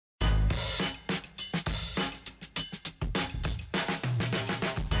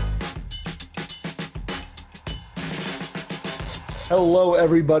Hello,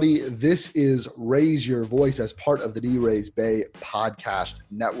 everybody. This is Raise Your Voice as part of the D-Rays Bay podcast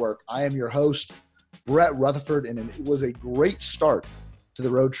network. I am your host, Brett Rutherford, and it was a great start to the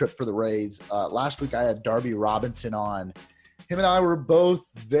road trip for the Rays. Last week, I had Darby Robinson on. Him and I were both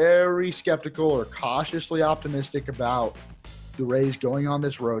very skeptical or cautiously optimistic about the Rays going on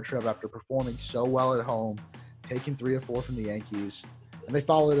this road trip after performing so well at home, taking 3 or 4 from the Yankees. And they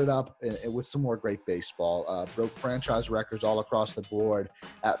followed it up with some more great baseball. Broke franchise records all across the board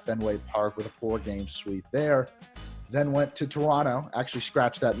at Fenway Park with a 4-game sweep there. Then went to Toronto, actually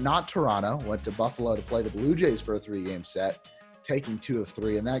scratched that, not Toronto, went to Buffalo to play the Blue Jays for a 3-game set, taking 2 of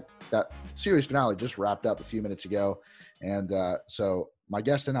 3. And that series finale just wrapped up a few minutes ago. And so my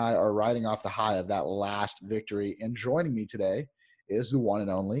guest and I are riding off the high of that last victory. And joining me today is the one and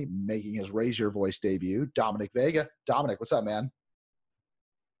only, making his Raise Your Voice debut, Dominic Vega. Dominic, what's up, man?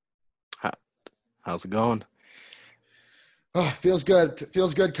 How's it going? Oh, feels good.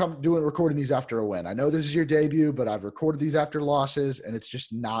 Feels good recording these after a win. I know this is your debut, but I've recorded these after losses, and it's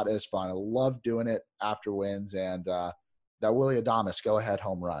just not as fun. I love doing it after wins, and that Willy Adames go-ahead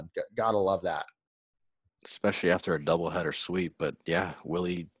home run. Gotta love that. Especially after a doubleheader sweep. But, yeah,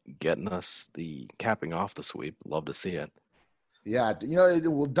 Willie getting us capping off the sweep. Love to see it. Yeah,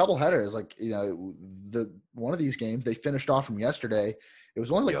 doubleheader is like, one of these games they finished off from yesterday. It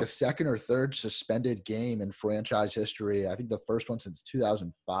was only the second or third suspended game in franchise history. I think the first one since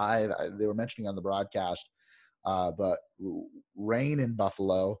 2005. They were mentioning on the broadcast, but rain in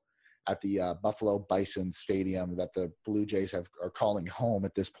Buffalo at the Buffalo Bison Stadium that the Blue Jays are calling home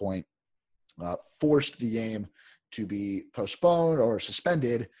at this point, forced the game to be postponed or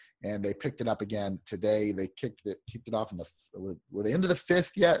suspended, and they picked it up again today. They kicked it off were they into the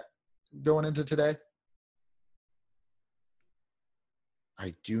 5th yet going into today?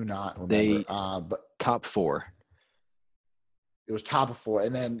 I do not remember. But top 4. It was top of 4.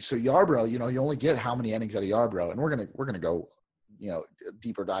 And then, so Yarbrough, you only get how many innings out of Yarbrough, and we're going to go,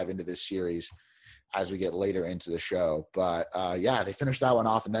 deeper dive into this series as we get later into the show. But they finished that one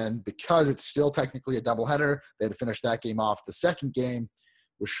off. And then because it's still technically a doubleheader, they had to finish that game off. The second game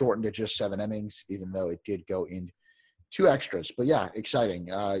was shortened to just 7 innings, even though it did go in 2 extras. But yeah, exciting.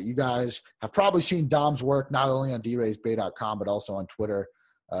 You guys have probably seen Dom's work, not only on draysbay.com, but also on Twitter.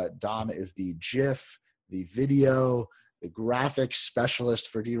 Dom is the GIF, the video, the graphics specialist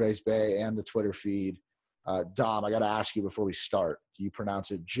for D-Rays Bay and the Twitter feed. Dom, I got to ask you before we start, do you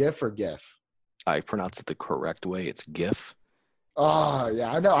pronounce it GIF or GIF? I pronounce it the correct way. It's GIF. Oh,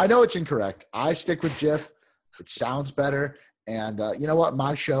 yeah, I know it's incorrect. I stick with GIF. It sounds better. And you know what?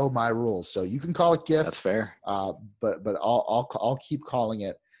 My show, my rules. So you can call it GIF. That's fair. But I'll keep calling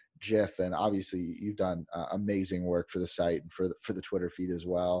it GIF. And obviously, you've done amazing work for the site and for the Twitter feed as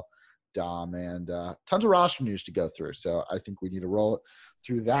well, Dom. And tons of roster news to go through. So I think we need to roll it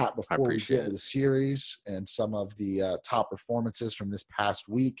through that before we get to the series and some of the top performances from this past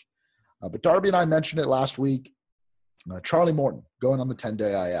week. But Darby and I mentioned it last week. Charlie Morton going on the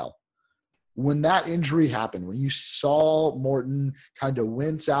 10-day IL. When that injury happened, when you saw Morton kind of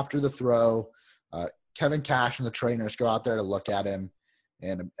wince after the throw, Kevin Cash and the trainers go out there to look at him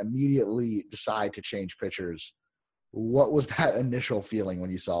and immediately decide to change pitchers. What was that initial feeling when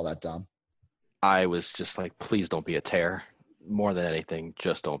you saw that, Dom? I was just like, please don't be a tear. More than anything,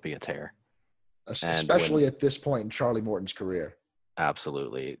 just don't be a tear. Especially at this point in Charlie Morton's career.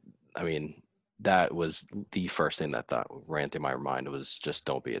 Absolutely. I mean, that was the first thing that ran through my mind. It was just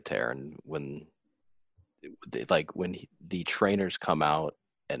don't be a tear. And when the trainers come out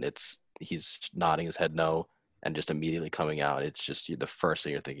and he's nodding his head no and just immediately coming out, it's just the first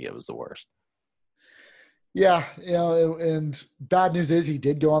thing you're thinking of was the worst. Yeah, and bad news is he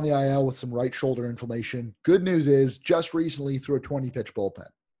did go on the IL with some right shoulder inflammation. Good news is just recently threw a 20-pitch bullpen.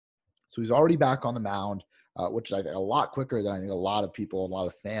 So he's already back on the mound, which is I think a lot quicker than I think a lot of people, a lot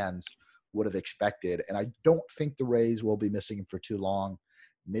of fans would have expected. And I don't think the Rays will be missing him for too long.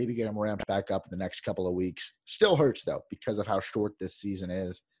 Maybe get him ramped back up in the next couple of weeks. Still hurts, though, because of how short this season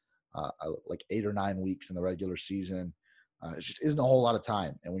is. Like 8 or 9 weeks in the regular season. It just isn't a whole lot of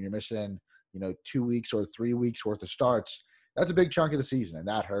time. And when you're missing, 2 weeks or 3 weeks worth of starts, that's a big chunk of the season, and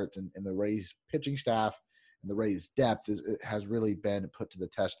that hurts. And the Rays pitching staff and the Rays depth has really been put to the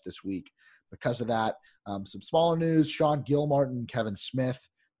test this week. Because of that, some smaller news, Sean Gilmartin and Kevin Smith,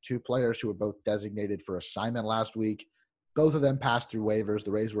 2 players who were both designated for assignment last week. Both of them passed through waivers.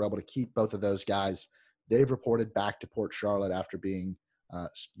 The Rays were able to keep both of those guys. They've reported back to Port Charlotte after being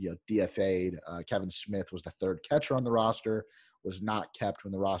DFA'd. Kevin Smith was the 3rd catcher on the roster, was not kept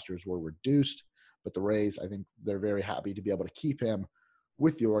when the rosters were reduced. But the Rays, I think they're very happy to be able to keep him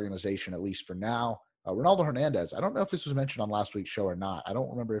with the organization, at least for now. Ronaldo Hernandez, I don't know if this was mentioned on last week's show or not. I don't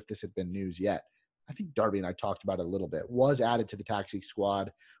remember if this had been news yet. I think Darby and I talked about it a little bit. Was added to the taxi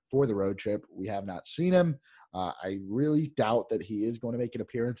squad for the road trip. We have not seen him. I really doubt that he is going to make an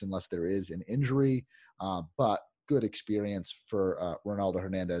appearance unless there is an injury. But good experience for Ronaldo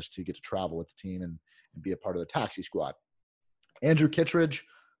Hernandez to get to travel with the team and be a part of the taxi squad. Andrew Kittredge,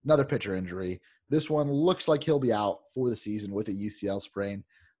 another pitcher injury. This one looks like he'll be out for the season with a UCL sprain.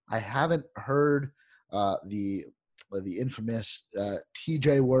 I haven't heard the infamous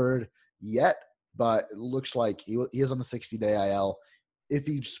TJ word yet, but it looks like he is on the 60-day IL. If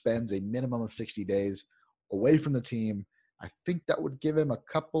he spends a minimum of 60 days away from the team, I think that would give him a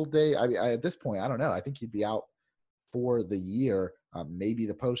couple days. At this point, I don't know. I think he'd be out for the year, maybe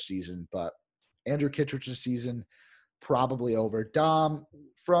the postseason. But Andrew Kittredge's season probably over. Dom,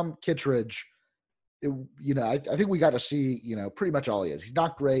 from Kittredge, I think we got to see, pretty much all he is. He's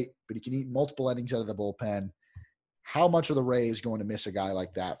not great, but he can eat multiple innings out of the bullpen. How much are the Rays going to miss a guy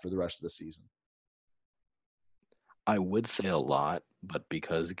like that for the rest of the season? I would say a lot, but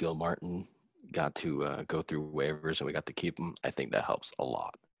because Gil Martin got to go through waivers and we got to keep him, I think that helps a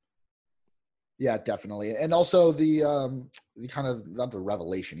lot. Yeah, definitely. And also the kind of, not the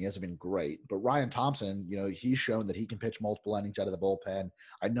revelation, he hasn't been great, but Ryan Thompson, he's shown that he can pitch multiple innings out of the bullpen.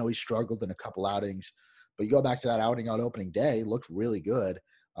 I know he struggled in a couple outings, but you go back to that outing on opening day, looked really good.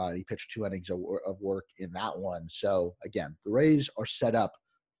 He pitched 2 innings of work in that one. So again, the Rays are set up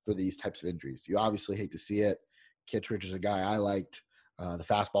for these types of injuries. You obviously hate to see it. Kittredge is a guy I liked. The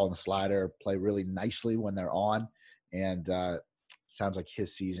fastball and the slider play really nicely when they're on. And sounds like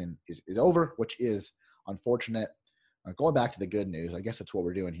his season is over, which is unfortunate. Going back to the good news, I guess that's what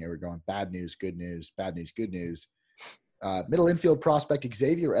we're doing here. We're going bad news, good news, bad news, good news. Middle infield prospect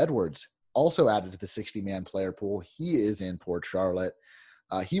Xavier Edwards also added to the 60-man player pool. He is in Port Charlotte.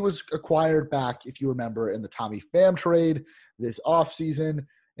 He was acquired back, if you remember, in the Tommy Pham trade this offseason,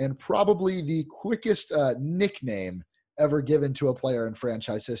 and probably the quickest nickname ever given to a player in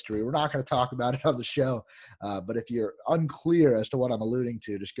franchise history. We're not going to talk about it on the show, but if you're unclear as to what I'm alluding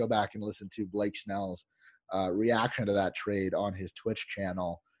to, just go back and listen to Blake Snell's reaction to that trade on his Twitch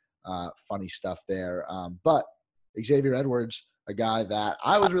channel. Funny stuff there. But Xavier Edwards, a guy that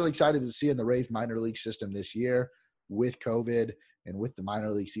I was really excited to see in the Rays minor league system this year with COVID and with the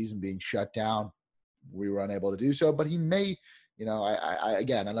minor league season being shut down. We were unable to do so, but he may –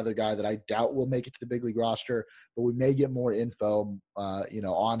 again, another guy that I doubt will make it to the big league roster, but we may get more info,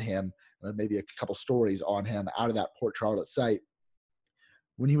 on him, maybe a couple stories on him out of that Port Charlotte site.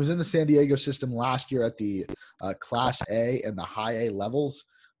 When he was in the San Diego system last year at the Class A and the High A levels,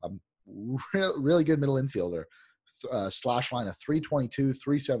 really good middle infielder, slash line of 322,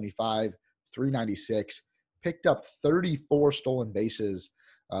 375, 396, picked up 34 stolen bases,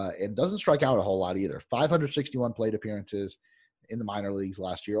 and doesn't strike out a whole lot either. 561 plate appearances in the minor leagues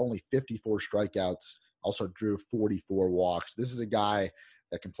last year, only 54 strikeouts, also drew 44 walks. This is a guy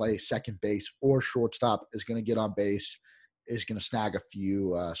that can play second base or shortstop, is going to get on base, is going to snag a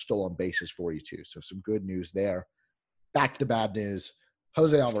few stolen bases for you too. So some good news there. Back to the bad news.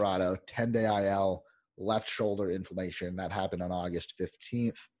 Jose Alvarado, 10-day IL, left shoulder inflammation. That happened on August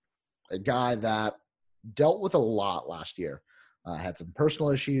 15th. A guy that dealt with a lot last year. Had some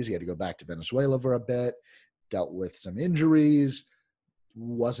personal issues. He had to go back to Venezuela for a bit. Dealt with some injuries,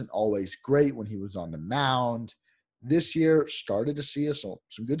 wasn't always great when he was on the mound. This year, started to see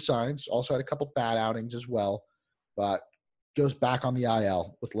some good signs. Also had a couple bad outings as well, but goes back on the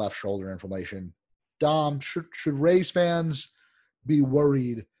IL with left shoulder inflammation. Dom, should Rays fans be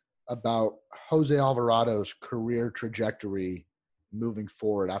worried about Jose Alvarado's career trajectory moving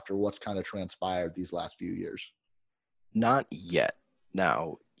forward after what's kind of transpired these last few years? Not yet.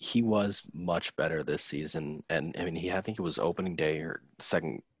 Now, he was much better this season. And I mean, I think it was opening day or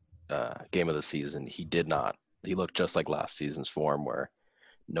second game of the season. He did not. He looked just like last season's form, where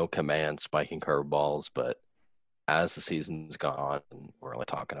no command, spiking curveballs. But as the season's gone, we're only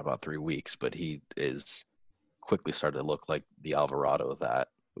talking about 3 weeks, but he is quickly started to look like the Alvarado that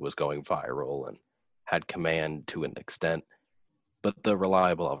was going viral and had command to an extent, but the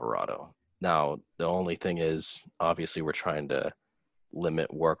reliable Alvarado. Now, the only thing is, obviously, we're trying to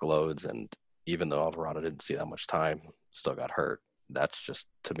limit workloads, and even though Alvarado didn't see that much time, still got hurt. That's just,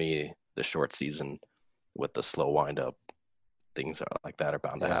 to me, the short season with the slow windup, things like that are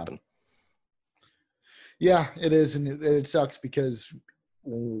bound to happen. Yeah, it is, and it sucks because,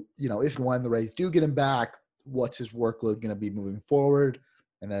 if and when the Rays do get him back, what's his workload going to be moving forward?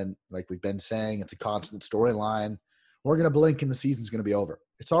 And then, like we've been saying, it's a constant storyline. We're going to blink and the season's going to be over.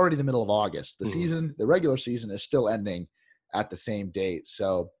 It's already the middle of August. The season, the regular season, is still ending at the same date.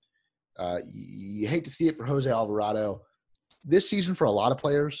 So You hate to see it for Jose Alvarado. This season, for a lot of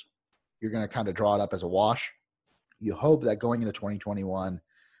players, you're going to kind of draw it up as a wash. You hope that going into 2021,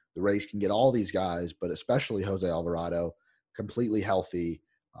 the Rays can get all these guys, but especially Jose Alvarado, completely healthy.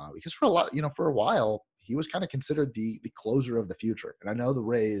 Because for a while, he was kind of considered the closer of the future. And I know the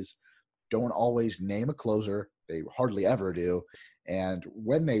Rays don't always name a closer. They hardly ever do. And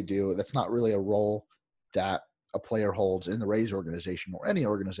when they do, that's not really a role that a player holds in the Rays organization or any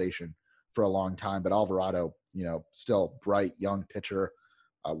organization for a long time. But Alvarado, still bright, young pitcher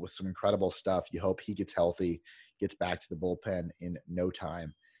with some incredible stuff. You hope he gets healthy, gets back to the bullpen in no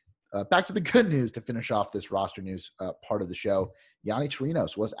time. Back to the good news to finish off this roster news part of the show. Yonny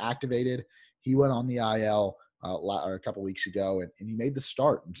Chirinos was activated. He went on the IL a couple weeks ago, and he made the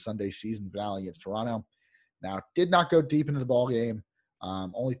start in Sunday's season finale against Toronto. Now, did not go deep into the ball game.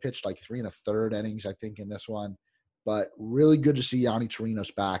 Only pitched like 3 1/3 innings, I think, in this one. But really good to see Yonny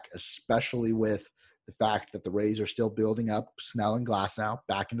Chirinos back, especially with the fact that the Rays are still building up Snell and Glasnow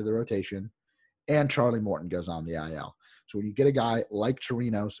back into the rotation, and Charlie Morton goes on the IL. So when you get a guy like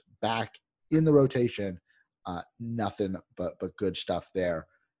Chirinos back in the rotation, nothing but good stuff there.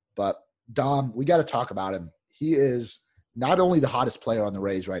 But Dom, we got to talk about him. He is not only the hottest player on the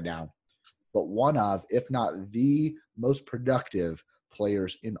Rays right now, but one of, if not the most productive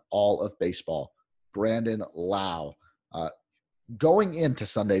players in all of baseball, Brandon Lowe. Going into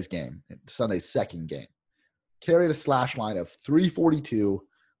Sunday's second game, carried a slash line of 342,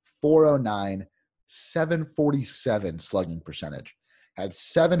 409, 747 slugging percentage. Had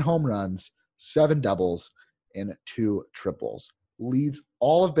 7 home runs, 7 doubles, and 2 triples. Leads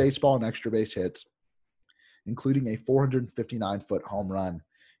all of baseball in extra base hits, including a 459-foot home run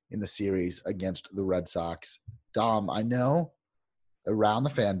in the series against the Red Sox. Dom, I know around the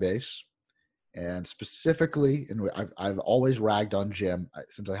fan base, and specifically, and I've always ragged on Jim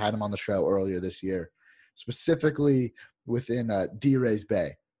since I had him on the show earlier this year, specifically within D-Rays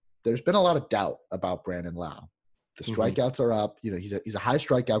Bay, there's been a lot of doubt about Brandon Lowe. The strikeouts are up. He's a high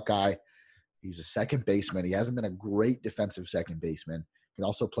strikeout guy. He's a second baseman. He hasn't been a great defensive second baseman. Can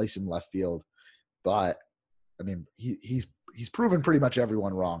also play some left field. But, I mean, he's proven pretty much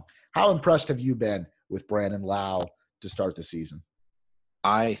everyone wrong. How impressed have you been with Brandon Lowe to start the season?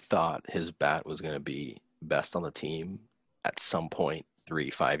 I thought his bat was going to be best on the team at some point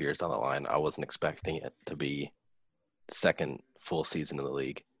 3-5 years down the line. I wasn't expecting it to be second full season in the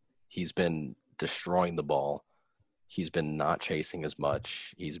league. He's been destroying the ball. He's been not chasing as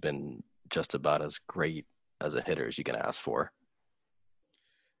much. He's been just about as great as a hitter as you can ask for.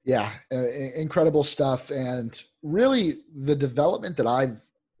 Yeah, incredible stuff. And really the development that I've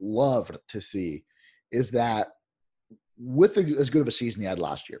loved to see is that with as good of a season he had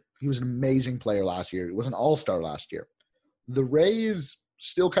last year, he was an amazing player last year. He was an all-star last year. The Rays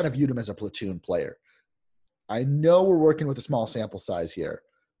still kind of viewed him as a platoon player. I know we're working with a small sample size here,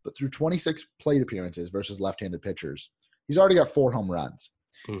 but through 26 plate appearances versus left-handed pitchers, he's already got 4 home runs.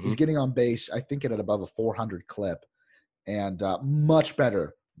 He's getting on base, I think, at above a 400 clip, and much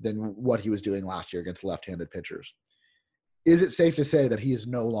better than what he was doing last year against left-handed pitchers. Is it safe to say that he is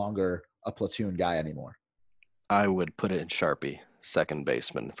no longer a platoon guy anymore? I would put it in Sharpie, second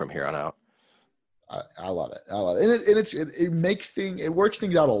baseman from here on out. I love it. I love it. And it works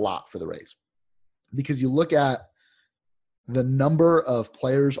things out a lot for the Rays, because you look at the number of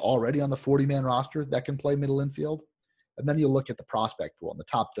players already on the 40-man roster that can play middle infield, and then you look at the prospect pool and the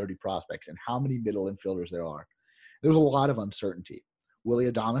top 30 prospects and how many middle infielders there are. There's a lot of uncertainty. Willy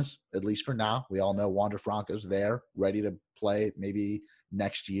Adames, at least for now, we all know Wander Franco's there, ready to play maybe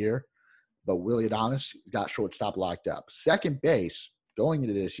next year. But Willy Adames got shortstop locked up. Second base, going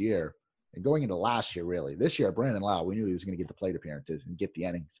into this year, and going into last year, really. This year, Brandon Lowe, we knew he was going to get the plate appearances and get the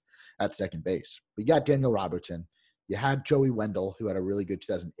innings at second base. We got Daniel Robertson. You had Joey Wendell, who had a really good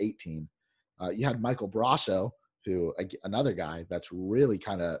 2018. You had Michael Brasso, who, another guy that's really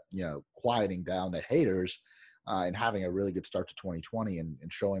kind of, quieting down the haters and having a really good start to 2020 and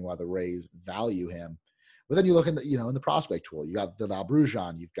showing why the Rays value him. But then you look in the prospect pool, you got Vidal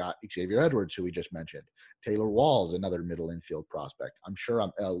Brujan, you've got Xavier Edwards, who we just mentioned, Taylor Walls, another middle infield prospect. I'm sure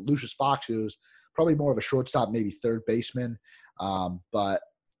Lucius Fox, who's probably more of a shortstop, maybe third baseman, but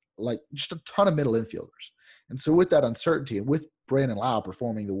like just a ton of middle infielders. And so with that uncertainty and with Brandon Lowe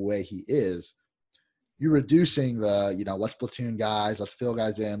performing the way he is, you're reducing the, let's platoon guys, let's fill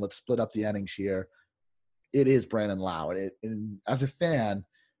guys in, let's split up the innings here. It is Brandon Lowe. And as a fan,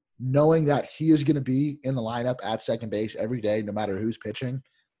 knowing that he is going to be in the lineup at second base every day, no matter who's pitching,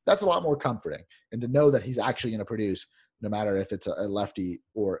 that's a lot more comforting. And to know that he's actually going to produce, no matter if it's a lefty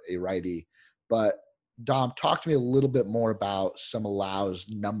or a righty. But Dom, talk to me a little bit more about some of Lau's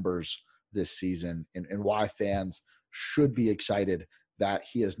numbers this season and why fans should be excited that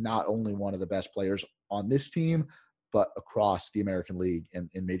he is not only one of the best players on this team, but across the American League and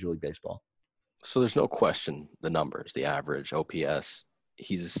in Major League Baseball. So there's no question the numbers, the average, OPS,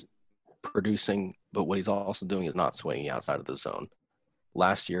 he's producing, but what he's also doing is not swinging outside of the zone.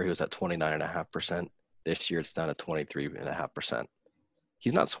 Last year, he was at 29.5%. This year, it's down to 23.5%.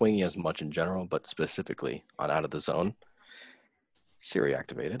 He's not swinging as much in general, but specifically on out of the zone. Siri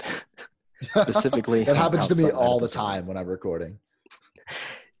activated. Specifically. That happens to me all the time when I'm recording.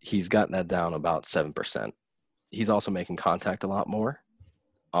 He's gotten that down about 7%. He's also making contact a lot more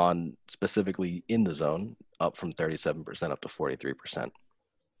on specifically in the zone, up from 37% up to 43%.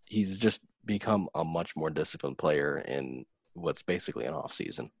 He's just become a much more disciplined player in what's basically an off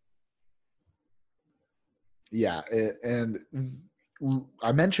season. Yeah. And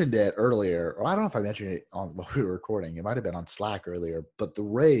I mentioned it earlier, or I don't know if I mentioned it on while we were recording. It might've been on Slack earlier, but the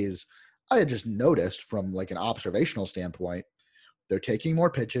Rays, I had just noticed from like an observational standpoint, they're taking more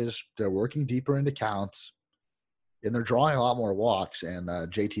pitches. They're working deeper into counts, and they're drawing a lot more walks. And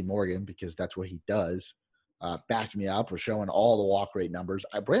JT Morgan, because that's what he does, backed me up. We're showing all the walk rate numbers.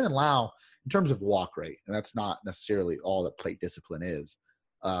 Brandon Lowe, in terms of walk rate, and that's not necessarily all that plate discipline is,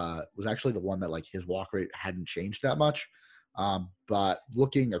 was actually the one that like his walk rate hadn't changed that much. But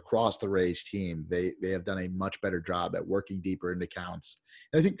looking across the Rays team, they have done a much better job at working deeper into counts.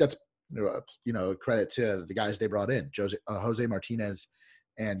 And I think that's, credit to the guys they brought in, Jose Martinez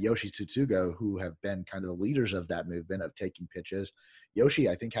and Yoshi Tsutsugo, who have been kind of the leaders of that movement of taking pitches. Yoshi,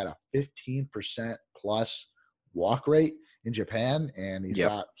 I think, had a 15% plus walk rate in Japan, and he's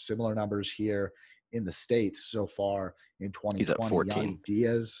got similar numbers here in the States so far in 2020. He's at 14. Yandy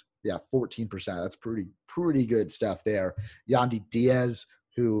Diaz, 14%. That's pretty good stuff there. Yandy Diaz,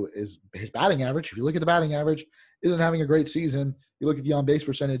 who is his batting average, if you look at the batting average, isn't having a great season. You look at the on-base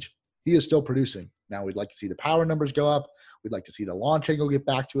percentage, he is still producing. Now, we'd like to see the power numbers go up. We'd like to see the launch angle get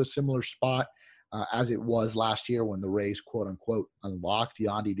back to a similar spot as it was last year when the Rays, quote-unquote, unlocked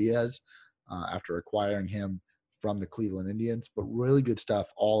Yandy Diaz after acquiring him from the Cleveland Indians. But really good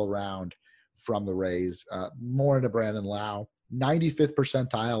stuff all around from the Rays. More into Brandon Lowe. 95th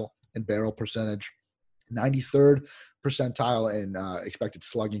percentile in barrel percentage. 93rd percentile in expected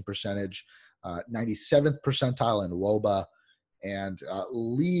slugging percentage. 97th percentile in WOBA. And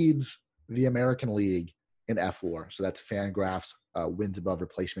leads the American League in F4. So that's Fangraphs wins above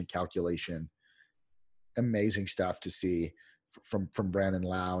replacement calculation. Amazing stuff to see from Brandon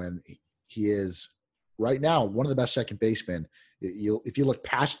Lowe. And he is right now one of the best second basemen. If you look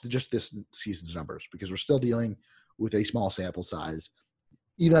past just this season's numbers, because we're still dealing with a small sample size,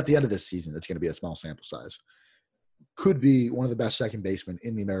 even at the end of this season, it's going to be a small sample size. Could be one of the best second basemen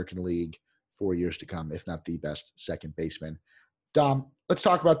in the American League for years to come, if not the best second baseman. Dom, let's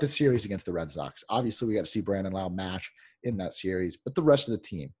talk about this series against the Red Sox. Obviously, we got to see Brandon Lowe match in that series, but the rest of the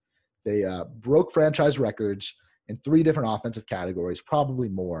team, they broke franchise records in 3 different offensive categories, probably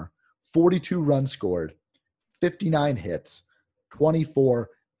more. 42 runs scored, 59 hits, 24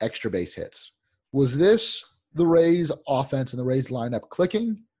 extra base hits. Was this the Rays offense and the Rays lineup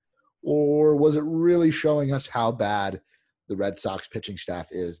clicking, or was it really showing us how bad the Red Sox pitching staff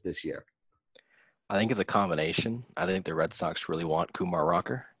is this year? I think it's a combination. I think the Red Sox really want Kumar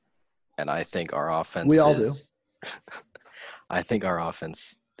Rocker, and I think our offense. We all do. I think our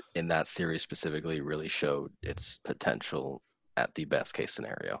offense in that series specifically really showed its potential at the best case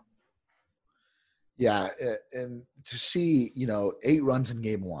scenario. Yeah, and to see 8 runs in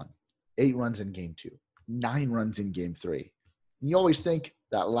game 1, 8 runs in game 2, 9 runs in game 3. And you always think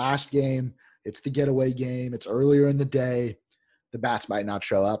that last game, it's the getaway game. It's earlier in the day. The bats might not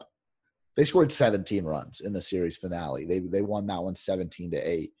show up. They scored 17 runs in the series finale. They won that one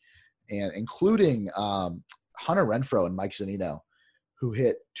 17-8, and including Hunter Renfroe and Mike Zunino, who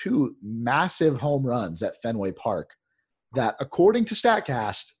hit 2 massive home runs at Fenway Park that, according to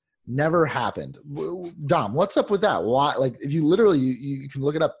Statcast, never happened. Dom, what's up with that? Why? Like, if you literally you can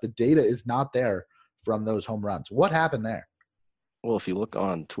look it up, the data is not there from those home runs. What happened there? Well, if you look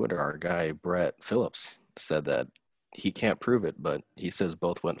on Twitter, our guy Brett Phillips said that he can't prove it, but he says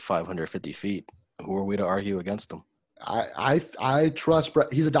both went 550 feet. Who are we to argue against him? I trust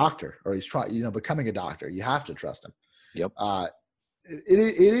Brett. He's a doctor, or he's trying, becoming a doctor. You have to trust him. Yep.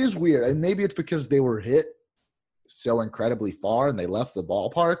 It is weird, and maybe it's because they were hit so incredibly far and they left the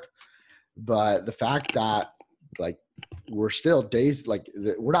ballpark. But the fact that we're still days,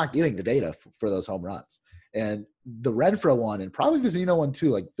 we're not getting the data for those home runs. And the Renfroe one and probably the Zeno one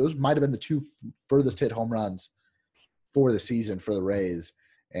too, those might have been the 2 furthest hit home runs for the season for the Rays.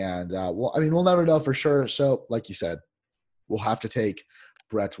 And we'll never know for sure. So, like you said, we'll have to take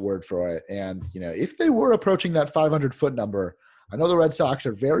Brett's word for it. And if they were approaching that 500-foot number, I know the Red Sox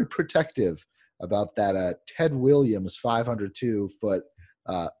are very protective about that Ted Williams 502-foot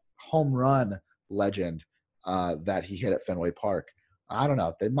home run legend that he hit at Fenway Park. I don't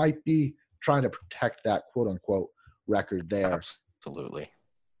know. They might be trying to protect that quote-unquote record there. Absolutely.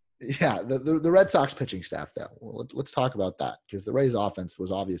 Yeah, the Red Sox pitching staff, though. Well, let's talk about that, because the Rays offense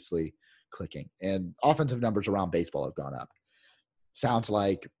was obviously clicking, and offensive numbers around baseball have gone up. Sounds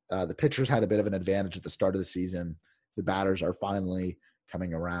like the pitchers had a bit of an advantage at the start of the season. The batters are finally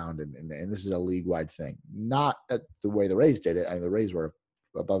coming around, and this is a league-wide thing. Not the way the Rays did it. I mean, the Rays were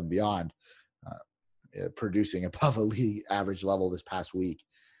above and beyond producing above a league average level this past week.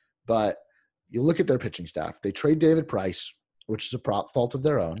 But you look at their pitching staff. They trade David Price, which is a fault of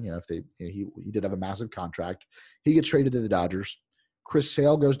their own. He did have a massive contract. He gets traded to the Dodgers. Chris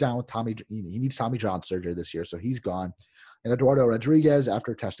Sale goes down with he needs Tommy John surgery this year, so he's gone. And Eduardo Rodriguez,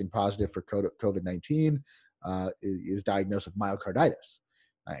 after testing positive for COVID-19, is diagnosed with myocarditis.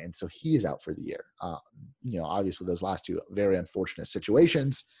 And so he is out for the year. Obviously those last two very unfortunate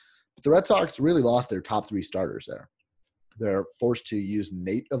situations. But the Red Sox really lost their top three starters there. They're forced to use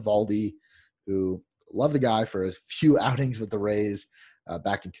Nate Eovaldi, who love the guy for his few outings with the Rays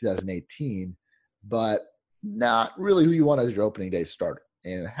back in 2018, but not really who you want as your opening day starter.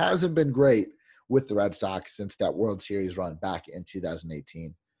 And it hasn't been great with the Red Sox since that World Series run back in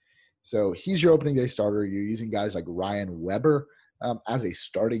 2018. So he's your opening day starter. You're using guys like Ryan Weber as a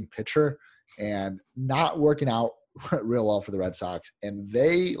starting pitcher, and not working out real well for the Red Sox. And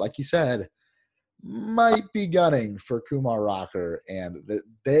they, like you said, might be gunning for Kumar Rocker, and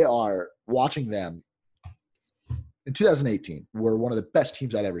they are watching them. In 2018, were one of the best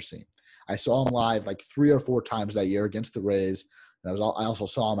teams I'd ever seen. I saw them live like 3 or 4 times that year against the Rays. And I also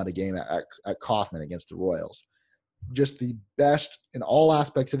saw them at a game at Kauffman against the Royals. Just the best in all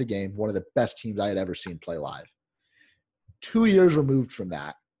aspects of the game, one of the best teams I had ever seen play live. 2 years removed from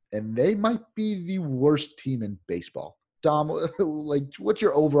that, and they might be the worst team in baseball. Dom, what's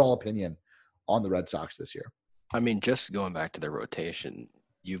your overall opinion on the Red Sox this year? I mean, just going back to their rotation,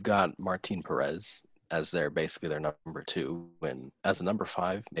 you've got Martin Perez as basically their number 2, and as a number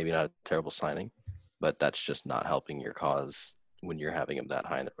 5, maybe not a terrible signing, but that's just not helping your cause when you're having him that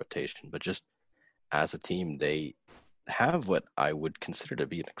high in the rotation. But just as a team, they have what I would consider to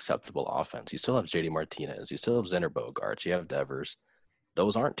be an acceptable offense. You still have JD Martinez, you still have Xander Bogaerts, you have Devers.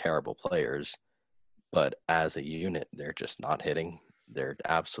 Those aren't terrible players, but as a unit, they're just not hitting. They're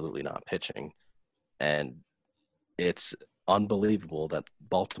absolutely not pitching. And it's unbelievable that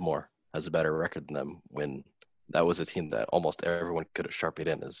Baltimore has a better record than them, when that was a team that almost everyone could have sharpied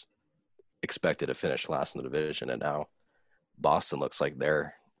in as expected to finish last in the division. And now Boston looks like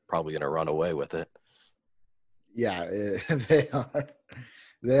they're probably going to run away with it. Yeah, they are.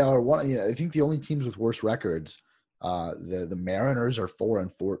 They are one. I think the only teams with worse records, the Mariners are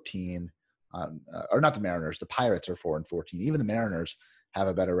 4-14, or not the Mariners. The Pirates are 4-14. Even the Mariners have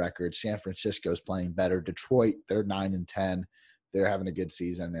a better record. San Francisco's playing better. Detroit, they're 9-10. They're having a good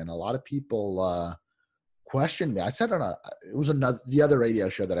season, and a lot of people questioned me. I said the other radio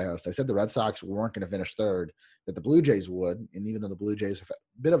show that I host, I said the Red Sox weren't going to finish third, that the Blue Jays would. And even though the Blue Jays have a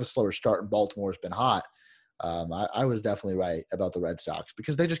bit of a slower start and Baltimore's been hot, I was definitely right about the Red Sox,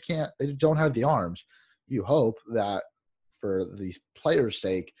 because they just can't. They don't have the arms. You hope that for these players'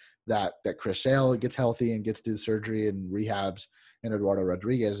 sake that Chris Sale gets healthy and gets through surgery and rehabs, and Eduardo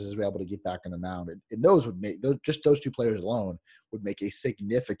Rodriguez is able to get back on the mound. And those would make those 2 players alone would make a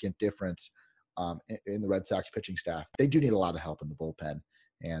significant difference in the Red Sox pitching staff. They do need a lot of help in the bullpen,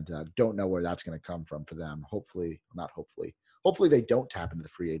 and don't know where that's going to come from for them. Hopefully they don't tap into the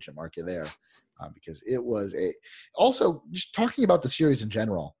free agent market there, because it was also just talking about the series in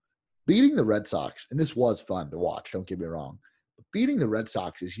general, beating the Red Sox, and this was fun to watch, don't get me wrong, but beating the Red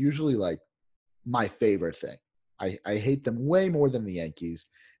Sox is usually like my favorite thing. I hate them way more than the Yankees,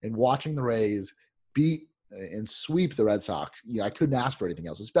 and watching the Rays beat and sweep the Red Sox, I couldn't ask for anything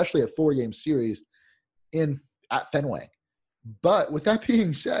else, especially a 4-game series at Fenway. But with that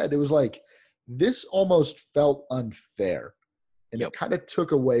being said, it was like this almost felt unfair, and It kind of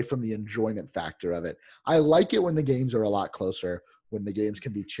took away from the enjoyment factor of it. I like it when the games are a lot closer, when the games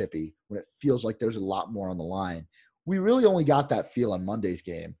can be chippy, when it feels like there's a lot more on the line. We really only got that feel on Monday's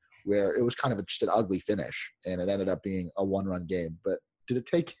game, where it was kind of just an ugly finish, and it ended up being a 1-run game. But did it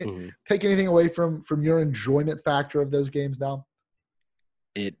take anything away from your enjoyment factor of those games now?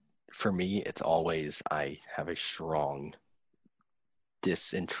 For me, it's always, I have a strong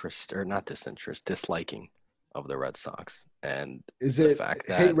disliking of the Red Sox. And Is the it fact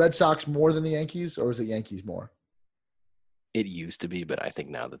hate that Red Sox more than the Yankees, or is it Yankees more? it used to be, but I think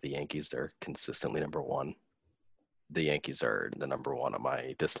now that the Yankees are consistently number one, the Yankees are the number one on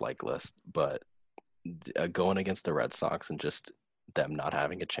my dislike list. But going against the Red Sox and just them not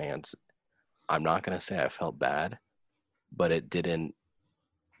having a chance, I'm not going to say I felt bad, but it didn't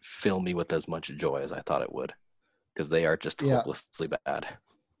fill me with as much joy as I thought it would, because they are just Yeah. hopelessly bad.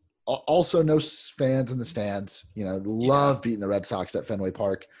 Also, no fans in the stands. Yeah. Love beating the Red Sox at Fenway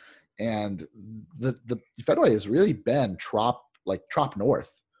Park, and the Fenway has really been trop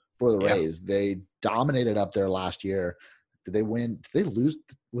north for the Yeah. Rays. They dominated up there last year. Did they win? Did they lose?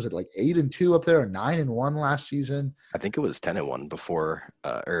 Was it like 8-2 up there, or 9-1 last season? I think it was 10-1 before,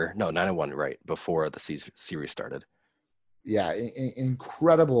 or no, 9-1, right, before the series started. Yeah,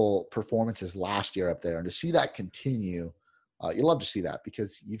 incredible performances last year up there, and to see that continue, you love to see that,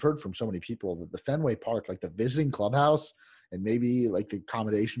 because you've heard from so many people that the Fenway Park, like the visiting clubhouse, and maybe like the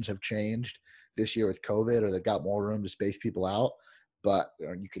accommodations have changed this year with COVID, or they've got more room to space people out. But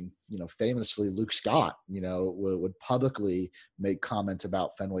you can, famously, Luke Scott, would publicly make comments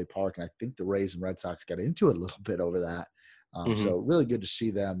about Fenway Park, and I think the Rays and Red Sox got into it a little bit over that. So really good to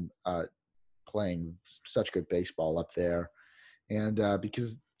see them playing such good baseball up there. And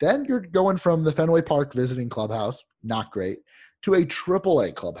because then you're going from the Fenway Park visiting clubhouse, not great, to a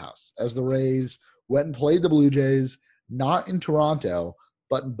AAA clubhouse, as the Rays went and played the Blue Jays, not in Toronto,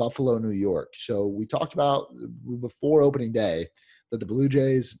 but in Buffalo, New York. So we talked about before opening day that the Blue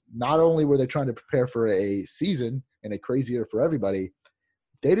Jays, not only were they trying to prepare for a season and a crazy year for everybody,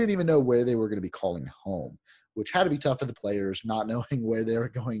 they didn't even know where they were going to be calling home, which had to be tough for the players, not knowing where they were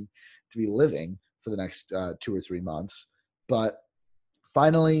going to be living for the next 2 or 3 months. But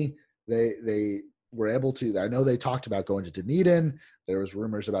finally, they were able to. I know they talked about going to Dunedin. There was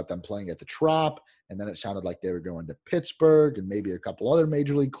rumors about them playing at the Trop, and then it sounded like they were going to Pittsburgh and maybe a couple other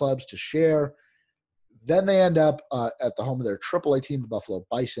major league clubs to share. Then they end up at the home of their AAA team, the Buffalo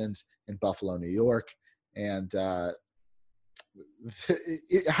Bisons, in Buffalo, New York, and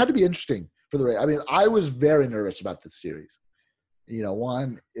it had to be interesting for the Rays. I mean, I was very nervous about this series.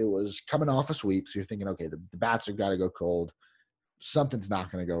 One, it was coming off a sweep, so you're thinking, okay, the bats have got to go cold. Something's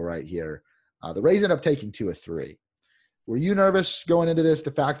not going to go right here. The Rays end up taking 2 of 3. Were you nervous going into this? The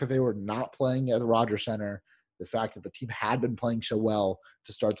fact that they were not playing at the Rogers Center, the fact that the team had been playing so well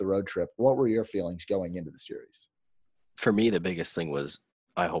to start the road trip. What were your feelings going into the series? For me, the biggest thing was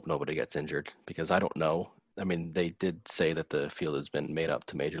I hope nobody gets injured, because I don't know. I mean, they did say that the field has been made up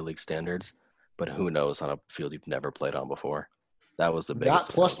to major league standards, but who knows on a field you've never played on before. That was the biggest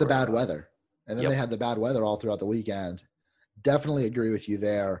That thing I plus was the worried bad about. weather. And then Yep. they had the bad weather all throughout the weekend. Definitely agree with you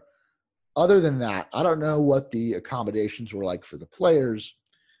there. Other than that, I don't know what the accommodations were like for the players.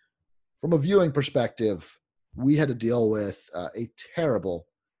 From a viewing perspective, we had to deal with a terrible,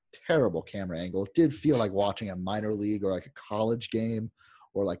 terrible camera angle. It did feel like watching a minor league or like a college game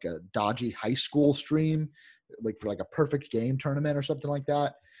or like a dodgy high school stream, like for like a perfect game tournament or something like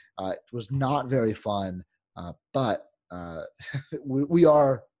that. It was not very fun, but we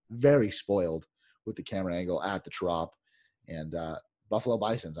are very spoiled with the camera angle at the Trop. And Buffalo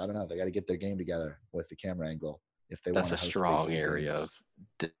Bisons, I don't know. They got to get their game together with the camera angle if they want That's to a host big strong league area games.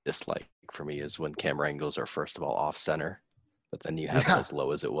 of dislike for me, is when camera angles are, first of all, off center, but then you have it Yeah, as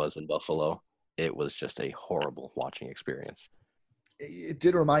low as it was in Buffalo. It was just a horrible watching experience. it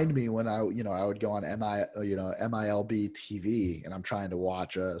did remind me when I would go on MILB TV and I'm trying to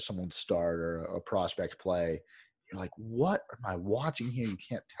watch someone start or a prospect play. You're like, what am I watching here? You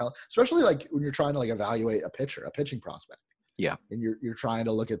can't tell, especially like when you're trying to like evaluate a pitching prospect. Yeah. And you're trying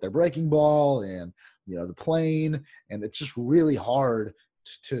to look at their breaking ball and the plane, and it's just really hard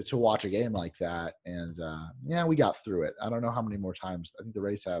to watch a game like that. And we got through it. I don't know how many more times. I think the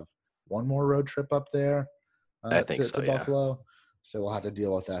Rays have one more road trip up there I think so, to yeah. Buffalo, so we'll have to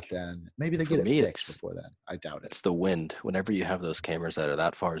deal with that then. Maybe they For get it me, fixed before then. I doubt it. it's the wind. Whenever you have those cameras that are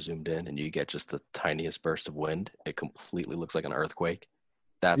that far zoomed in and you get just the tiniest burst of wind, it completely looks like an earthquake.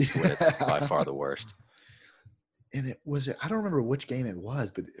 That's when it's by far the worst. And I don't remember which game it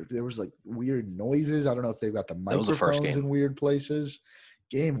was, but there was like weird noises. I don't know if they've got the That was the first microphones game. in weird places.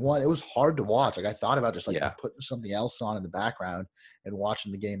 Game 1, it was hard to watch. Like I thought about just like Yeah. putting something else on in the background and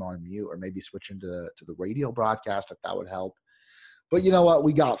watching the game on mute, or maybe switching to the radio broadcast if that would help. But you know what?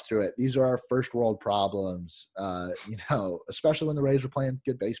 We got through it. These are our first world problems, especially when the Rays were playing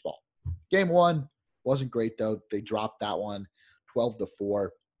good baseball. Game 1 wasn't great, though. They dropped that one 12-4.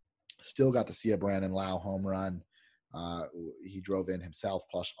 Still got to see a Brandon Lau home run. He drove in himself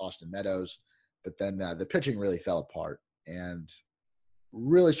plus Austin Meadows. But then the pitching really fell apart. And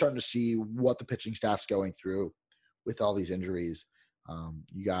really starting to see what the pitching staff's going through with all these injuries.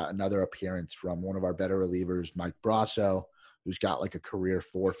 You got another appearance from one of our better relievers, Mike Brasso, who's got like a career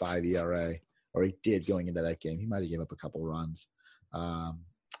 4.5 ERA, or he did going into that game. He might have gave up a couple runs.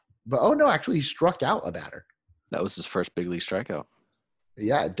 Actually, he struck out a batter. That was his first big league strikeout.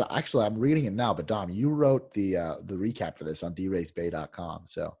 Yeah, actually, I'm reading it now. But Dom, you wrote the recap for this on draysbay.com.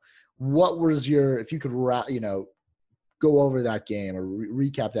 So, what was if you could, go over that game or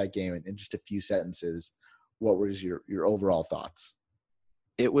recap that game in just a few sentences, what was your overall thoughts?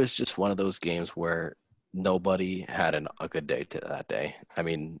 It was just one of those games where nobody had a good day that day. I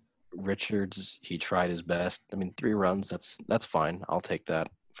mean, Richards, he tried his best. I mean, 3 runs, that's fine. I'll take that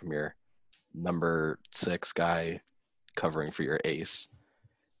from your number 6 guy covering for your ace.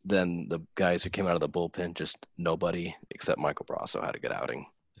 Then the guys who came out of the bullpen, just nobody except Michael Brasso had a good outing.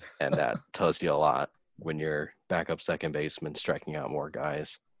 And that tells you a lot when your backup second baseman striking out more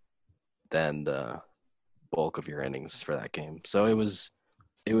guys than the bulk of your innings for that game. So it was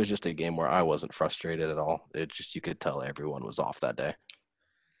just a game where I wasn't frustrated at all. It just, you could tell everyone was off that day.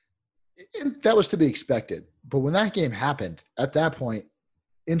 And that was to be expected. But when that game happened, at that point,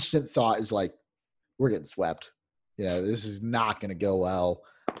 instant thought is like, we're getting swept. This is not going to go well.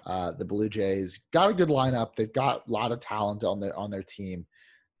 The Blue Jays got a good lineup. They've got a lot of talent on their team,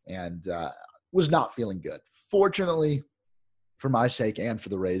 and was not feeling good. Fortunately, for my sake and for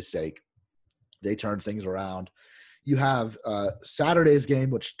the Rays' sake, they turned things around. You have Saturday's game,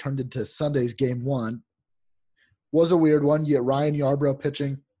 which turned into Sunday's game 1, was a weird one. You get Ryan Yarbrough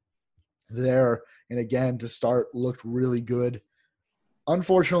pitching there, and again, to start, looked really good.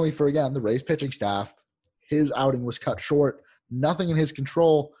 Unfortunately for, again, the Rays pitching staff, his outing was cut short. Nothing in his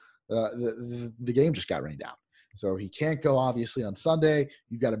control. The game just got rained out. So he can't go, obviously, on Sunday.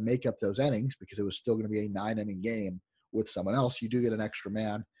 You've got to make up those innings because it was still going to be a 9-inning game with someone else. You do get an extra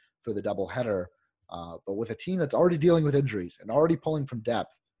man for the doubleheader. But with a team that's already dealing with injuries and already pulling from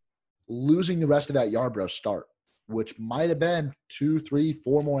depth, losing the rest of that Yarbrough start, which might have been 2, 3,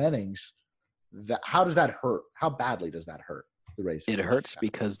 4 more innings, how does that hurt? How badly does that hurt the Rays? It hurts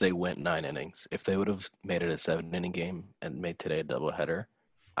because they went 9 innings. If they would have made it a 7-inning game and made today a doubleheader,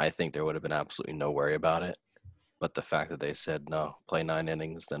 I think there would have been absolutely no worry about it. But the fact that they said, no, play 9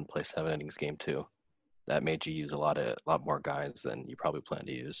 innings, then play 7 innings game 2, that made you use a lot more guys than you probably plan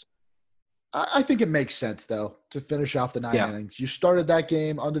to use. I think it makes sense, though, to finish off the 9 innings. You started that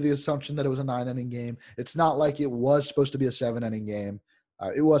game under the assumption that it was a 9-inning game. It's not like it was supposed to be a 7-inning game.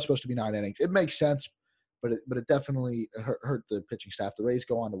 It was supposed to be 9 innings. It makes sense, but it definitely hurt the pitching staff. The Rays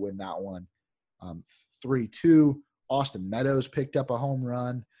go on to win that one 3-2. Austin Meadows picked up a home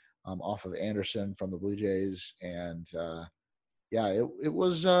run off of Anderson from the Blue Jays. And, it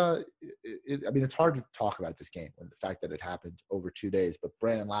was it's hard to talk about this game and the fact that it happened over 2 days. But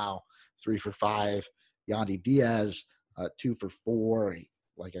Brandon Lau, 3 for 5. Yandy Diaz, 2 for 4.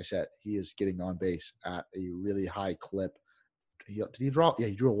 Like I said, he is getting on base at a really high clip. Did he draw? Yeah,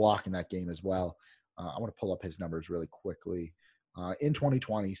 he drew a walk in that game as well. I want to pull up his numbers really quickly. In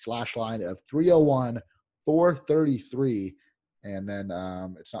 2020, slash line of 301, 433. And then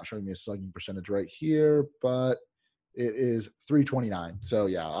it's not showing me a slugging percentage right here, but it is 329. So,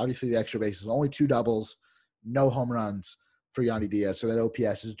 yeah, obviously the extra bases, only 2 doubles, no home runs for Yandy Diaz. So that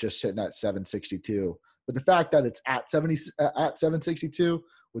OPS is just sitting at 762. But the fact that it's at 762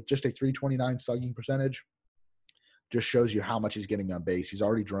 with just a 329 slugging percentage just shows you how much he's getting on base. He's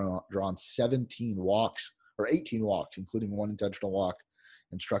already drawn 17 walks, or 18 walks, including 1 intentional walk,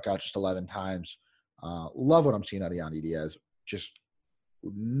 and struck out just 11 times. Love what I'm seeing out of Yandy Diaz. Just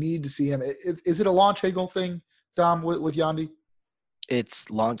need to see him. Is it a launch angle thing, Dom, with Yandy? It's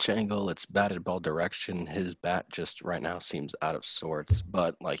launch angle. It's batted ball direction. His bat just right now seems out of sorts.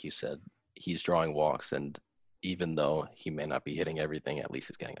 But like you said, he's drawing walks, and even though he may not be hitting everything, at least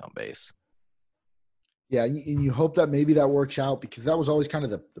he's getting on base. Yeah, and you hope that maybe that works out, because that was always kind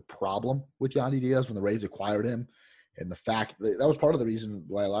of the problem with Yandy Diaz when the Rays acquired him. And the fact that was part of the reason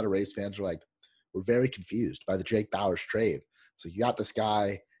why a lot of Rays fans were very confused by the Jake Bauers trade. So you got this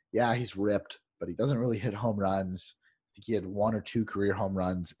guy, yeah, he's ripped, but he doesn't really hit home runs. I think he had 1 or 2 career home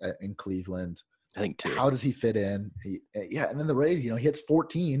runs in Cleveland. I think 2. How does he fit in? And then the Rays, he hits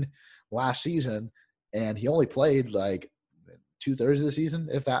 14 last season, and he only played 2/3 of the season,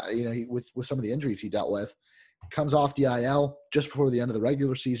 if that, with some of the injuries he dealt with. Comes off the IL just before the end of the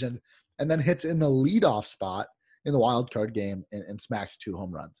regular season, and then hits in the leadoff spot in the wild card game and smacks 2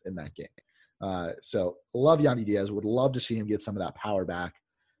 home runs in that game. So love Yandy Diaz. Would love to see him get some of that power back.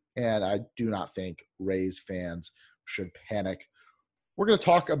 And I do not think Rays fans should panic. We're going to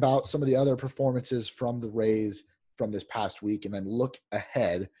talk about some of the other performances from the Rays from this past week and then look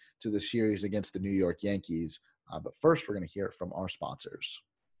ahead to the series against the New York Yankees. But first, we're going to hear it from our sponsors.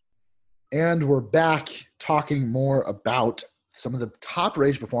 And we're back talking more about some of the top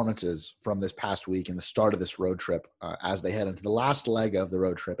Rays performances from this past week and the start of this road trip as they head into the last leg of the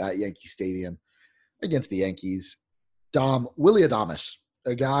road trip at Yankee Stadium against the Yankees. Willy Adames,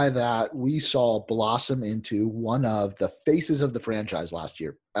 a guy that we saw blossom into one of the faces of the franchise last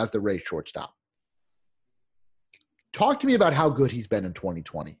year as the Rays shortstop. Talk to me about how good he's been in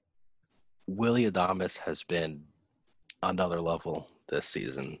 2020. Willy Adames has been another level this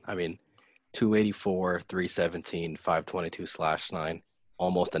season. I mean, 284, 317, 522/9,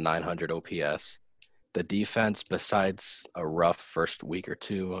 almost a 900 OPS. The defense, besides a rough first week or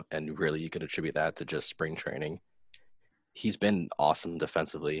two, and really you could attribute that to just spring training, he's been awesome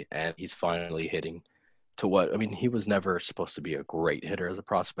defensively, and he's finally hitting to what, I mean, he was never supposed to be a great hitter as a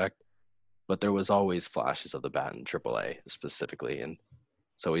prospect, but there was always flashes of the bat in AAA specifically, and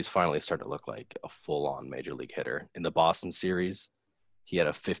so he's finally starting to look like a full-on major league hitter. In the Boston series, he had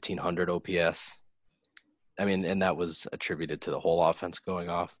a 1,500 OPS. I mean, and that was attributed to the whole offense going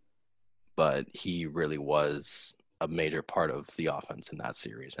off, but he really was a major part of the offense in that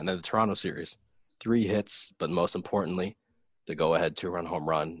series. And then the Toronto series, 3 hits, but most importantly, the go-ahead 2-run home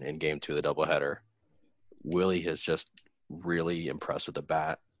run in Game 2 of the doubleheader. Willie has just really impressed with the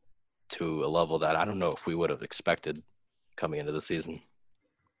bat to a level that I don't know if we would have expected coming into the season.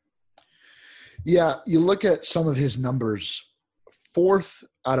 Yeah, you look at some of his numbers, 4th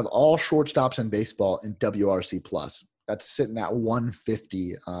out of all shortstops in baseball in WRC+. That's sitting at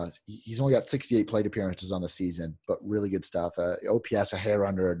 150. He's only got 68 plate appearances on the season, but really good stuff. OPS a hair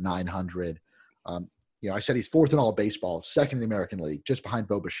under 900. I said he's 4th in all of baseball, 2nd in the American League, just behind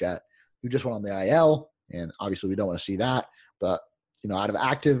Bo Bichette, who just went on the IL, and obviously we don't want to see that. But, out of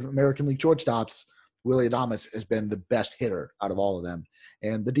active American League shortstops, Willy Adames has been the best hitter out of all of them.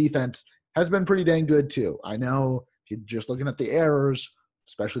 And the defense has been pretty dang good too. I know if you're just looking at the errors,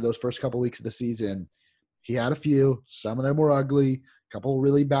 especially those first couple weeks of the season, he had a few. Some of them were ugly, a couple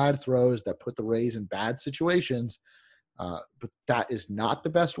really bad throws that put the Rays in bad situations. But that is not the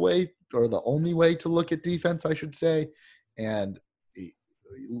best way or the only way to look at defense, I should say. And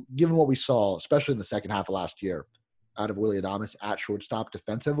given what we saw, especially in the second half of last year, out of Willy Adames at shortstop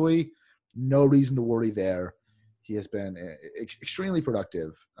defensively, no reason to worry there. He has been extremely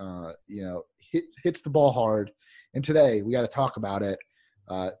productive. Hits the ball hard. And today, we got to talk about it.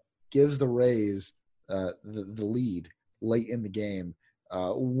 Gives the Rays the lead late in the game.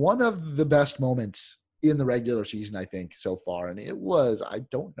 One of the best moments in the regular season, I think, so far. And it was, I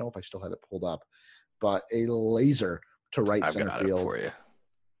don't know if I still have it pulled up, but a laser to right center field. I've got it for you.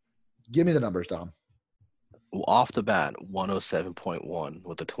 Give me the numbers, Dom. Well, off the bat, 107.1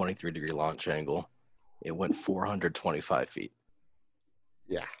 with a 23-degree launch angle. It went 425 feet.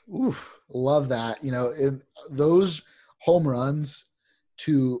 Yeah. Ooh, love that. In those home runs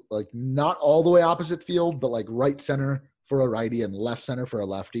to not all the way opposite field, but right center for a righty and left center for a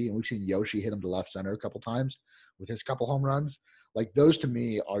lefty. And we've seen Yoshi hit him to left center a couple times with his couple home runs. Those to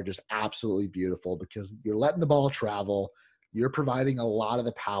me are just absolutely beautiful because you're letting the ball travel. You're providing a lot of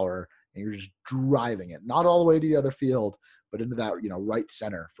the power and you're just driving it, not all the way to the other field, but into that, right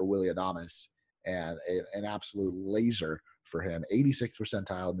center for Willy Adames, and an absolute laser for him. 86th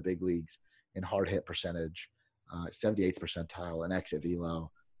percentile in the big leagues in hard hit percentage, 78th percentile in exit velo.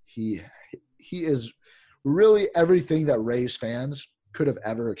 He is really everything that Rays fans could have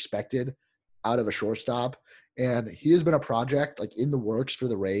ever expected out of a shortstop. And he has been a project in the works for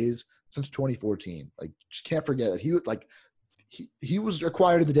the Rays since 2014. Just can't forget that he was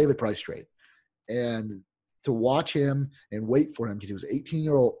acquired in the David Price trade, and to watch him and wait for him because he was 18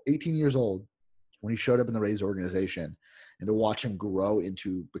 years old when he showed up in the Rays organization, and to watch him grow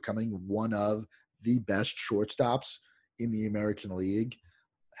into becoming one of the best shortstops in the American League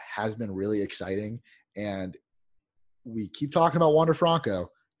has been really exciting. And we keep talking about Wander Franco,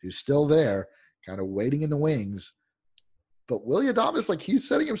 who's still there, kind of waiting in the wings. But Willy Adames, he's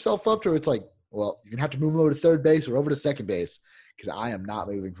setting himself up to, it's well, you're going to have to move him over to third base or over to second base because I am not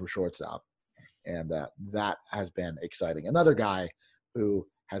moving from shortstop. And that has been exciting. Another guy who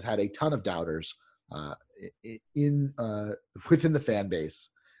has had a ton of doubters within the fan base,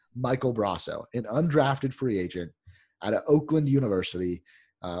 Michael Brasso, an undrafted free agent out of Oakland University,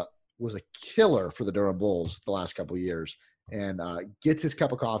 was a killer for the Durham Bulls the last couple of years, and gets his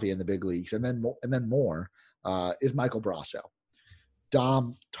cup of coffee in the big leagues, and then more is Michael Brasso.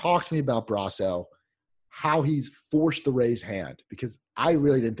 Dom, talk to me about Brasso, how he's forced the Rays' hand, because I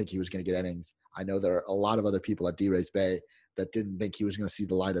really didn't think he was going to get innings. I know there are a lot of other people at D-Rays Bay that didn't think he was going to see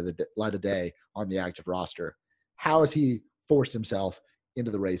the light of day on the active roster. how has he forced himself into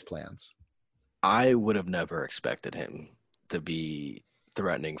the Rays' plans? I would have never expected him to be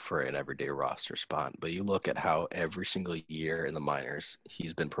threatening for an everyday roster spot, but you look at how every single year in the minors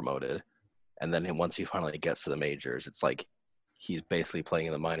he's been promoted, and then once he finally gets to the majors, it's like he's basically playing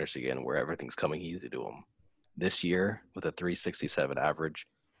in the minors again, where everything's coming easy to him. This year, with a 367 average,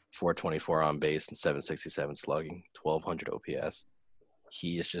 424 on base, and 767 slugging, 1200 OPS,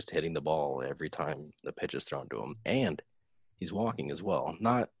 he is just hitting the ball every time the pitch is thrown to him, and he's walking as well.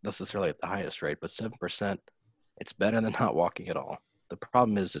 Not necessarily at the highest rate, but 7%. It's better than not walking at all. The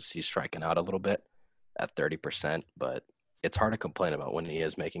problem is he's striking out a little bit at 30%, but it's hard to complain about when he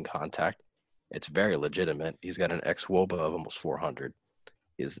is making contact. It's very legitimate. He's got an xWOBA of almost 400.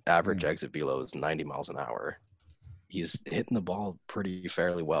 His average exit velo is 90 miles an hour. He's hitting the ball pretty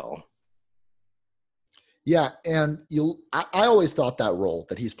fairly well. Yeah, and I always thought that role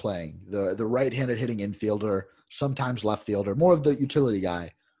that he's playing, the right-handed hitting infielder, sometimes left fielder, more of the utility guy,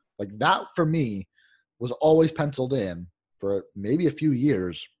 like that for me was always penciled in for maybe a few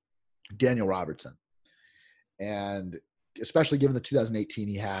years, Daniel Robertson. And especially given the 2018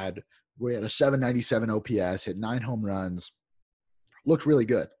 he had, where he had a 797 OPS, hit 9 home runs, looked really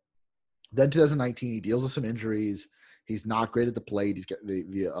good. Then 2019, he deals with some injuries. He's not great at the plate. He's got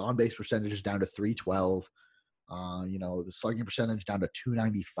the on-base percentage is down to 312. The slugging percentage down to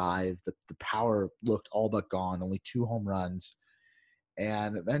 295. The power looked all but gone, only 2 home runs.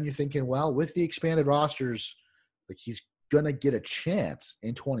 And then you're thinking, well, with the expanded rosters, like he's going to get a chance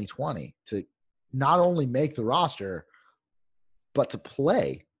in 2020 to not only make the roster, but to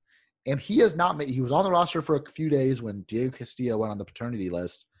play. And he has not made – he was on the roster for a few days when Diego Castillo went on the paternity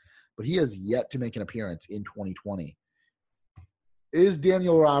list, but he has yet to make an appearance in 2020. Is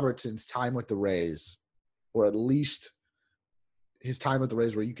Daniel Robertson's time with the Rays, or at least his time with the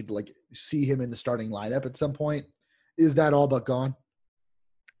Rays where you could like see him in the starting lineup at some point, is that all but gone?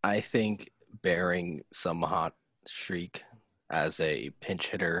 I think bearing some hot streak as a pinch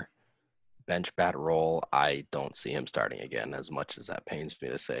hitter, bench bat role, I don't see him starting again, as much as that pains me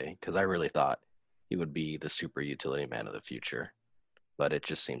to say, because I really thought he would be the super utility man of the future. But it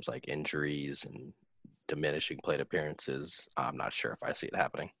just seems like injuries and diminishing plate appearances, I'm not sure if I see it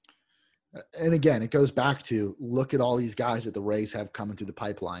happening. And again, it goes back to look at all these guys that the Rays have coming through the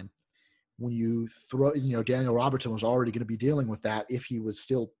pipeline. When you throw, Daniel Robertson was already going to be dealing with that if he was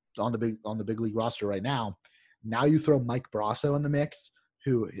still on the big league roster right now. Now you throw Mike Brasso in the mix,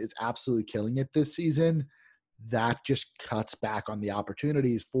 who is absolutely killing it this season. That just cuts back on the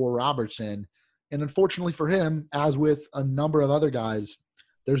opportunities for Robertson. And unfortunately for him, as with a number of other guys,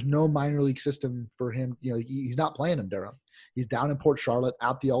 there's no minor league system for him. He's not playing in Durham. He's down in Port Charlotte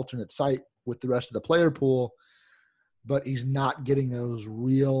at the alternate site with the rest of the player pool, but he's not getting those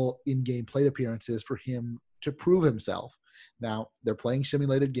real in-game plate appearances for him to prove himself. Now, they're playing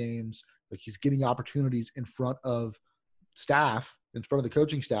simulated games. Like he's getting opportunities in front of staff, in front of the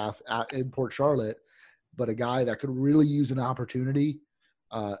coaching staff in Port Charlotte, but a guy that could really use an opportunity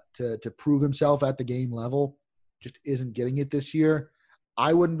to prove himself at the game level just isn't getting it this year.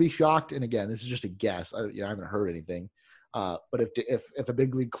 I wouldn't be shocked, and again, this is just a guess. I haven't heard anything. But if a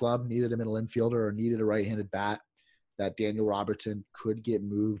big league club needed a middle infielder or needed a right-handed bat, that Daniel Robertson could get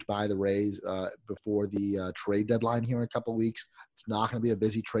moved by the Rays before the trade deadline here in a couple of weeks. It's not going to be a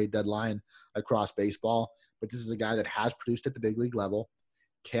busy trade deadline across baseball, but this is a guy that has produced at the big league level,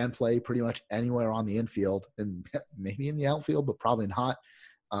 can play pretty much anywhere on the infield and maybe in the outfield, but probably not.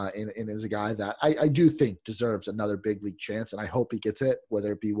 And is a guy that I do think deserves another big league chance, and I hope he gets it,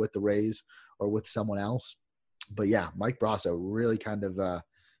 whether it be with the Rays or with someone else. But yeah, Mike Brasso really kind of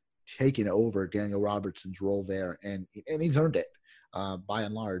taken over Daniel Robertson's role there, and he's earned it by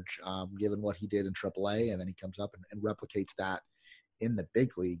and large, given what he did in AAA, and then he comes up and replicates that in the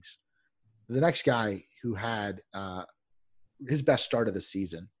big leagues. The next guy who had his best start of the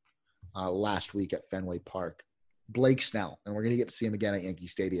season last week at Fenway Park, Blake Snell, and we're going to get to see him again at Yankee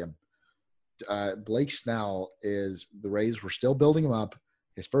Stadium. Blake Snell the Rays were still building him up.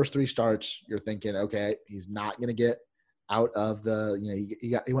 His first 3 starts, you're thinking, okay, he's not going to get out of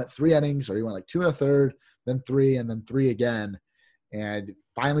he went 3 innings, or he went like 2 1/3, then 3, and then 3 again, and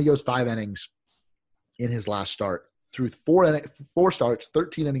finally goes 5 innings in his last start. Through 4 starts,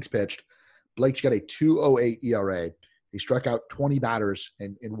 13 innings pitched, Blake's got a 2.08 ERA. He struck out 20 batters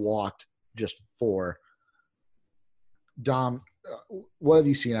and walked just 4. Dom, what have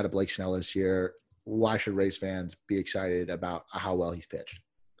you seen out of Blake Snell this year? Why should Rays fans be excited about how well he's pitched?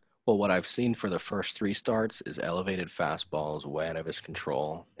 Well, what I've seen for the first 3 starts is elevated fastballs way out of his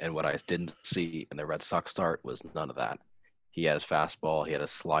control. And what I didn't see in the Red Sox start was none of that. He had his fastball, he had a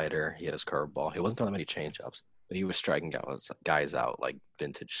slider, he had his curveball. He wasn't throwing that many changeups. but he was striking guys out like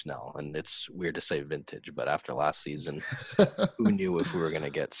vintage Snell. And it's weird to say vintage, but after last season, who knew if we were going to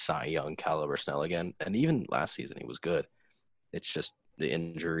get Cy Young caliber Snell again? And even last season, he was good. It's just the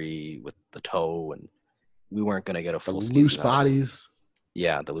injury with the toe, and we weren't going to get a The full loose season. bodies.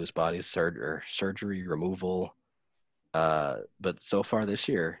 Yeah, the loose bodies, surgery, removal. But so far this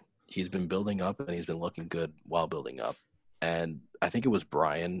year, he's been building up, and he's been looking good while building up. And I think it was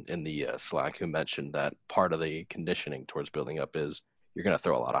Brian in the Slack who mentioned that part of the conditioning towards building up is you're going to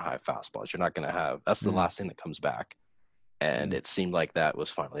throw a lot of high fastballs. You're not going to have – that's the last thing that comes back. And it seemed like that was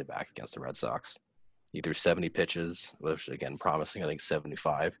finally back against the Red Sox. He threw 70 pitches, which, again, promising. I think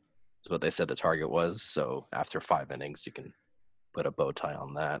 75 is what they said the target was. So after 5 innings, you can put a bow tie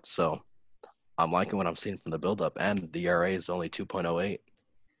on that. So I'm liking what I'm seeing from the buildup. And the ERA is only 2.08.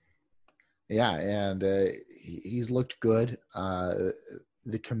 Yeah, and he's looked good.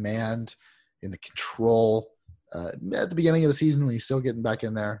 The command and the control at the beginning of the season when he's still getting back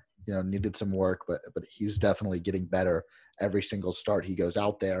in there, needed some work, but he's definitely getting better every single start he goes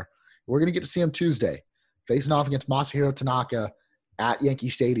out there. We're going to get to see him Tuesday, facing off against Masahiro Tanaka at Yankee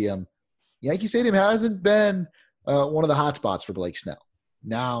Stadium. Yankee Stadium hasn't been one of the hot spots for Blake Snell.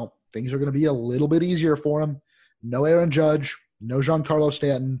 Now, things are going to be a little bit easier for him. No Aaron Judge, no Giancarlo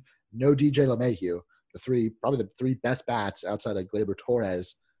Stanton, no DJ LeMahieu, probably the three best bats outside of Gleyber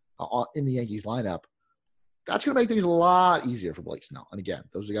Torres in the Yankees lineup. That's going to make things a lot easier for Blake Snell. And again,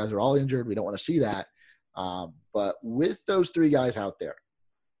 those guys are all injured. We don't want to see that. But with those 3 guys out there,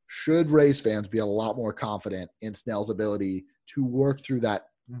 should Rays fans be a lot more confident in Snell's ability to work through that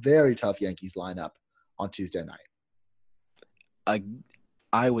very tough Yankees lineup on Tuesday night?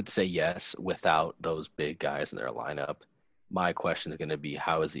 I would say yes without those big guys in their lineup. My question is going to be,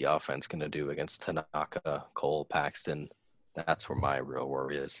 how is the offense going to do against Tanaka, Cole, Paxton? That's where my real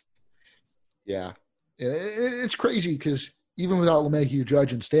worry is. Yeah. It's crazy because even without LeMahieu,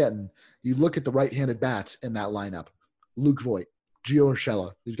 Judge, and Stanton, you look at the right-handed bats in that lineup. Luke Voit, Gio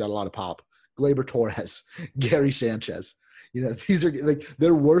Urshela, who's got a lot of pop, Gleyber Torres, Gary Sanchez. These are like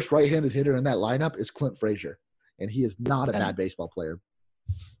their worst right-handed hitter in that lineup is Clint Frazier, and he is not a bad baseball player.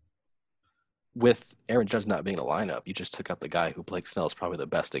 With Aaron Judge not being in the lineup, you just took out the guy who Blake Snell is probably the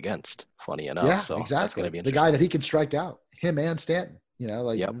best against, funny enough. Yeah, so exactly. That's going to be interesting. The guy that he can strike out, him and Stanton.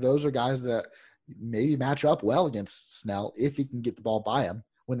 Those are guys that maybe match up well against Snell if he can get the ball by him.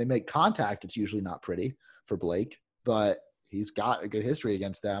 When they make contact, it's usually not pretty for Blake, but he's got a good history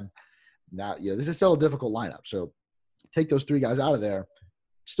against them. Now, this is still a difficult lineup. So take those 3 guys out of there.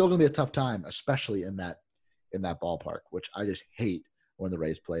 Still going to be a tough time, especially in that ballpark, which I just hate when the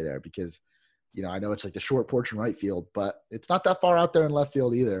Rays play there because, I know it's like the short porch in right field, but it's not that far out there in left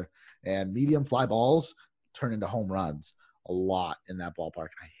field either. And medium fly balls turn into home runs a lot in that ballpark.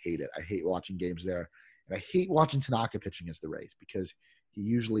 I hate it. I hate watching games there. And I hate watching Tanaka pitching against the Rays because he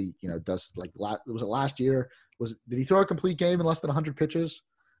usually, does like, was it last year? Did he throw a complete game in less than 100 pitches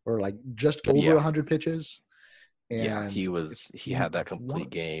or like just over 100 pitches? And he had that complete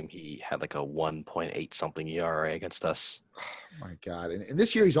game. He had like a 1.8 something ERA against us. Oh my God. And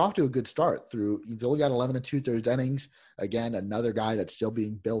this year he's off to a good start he's only got 11 2/3 innings. Again, another guy that's still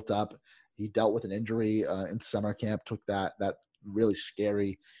being built up. He dealt with an injury in summer camp, took that really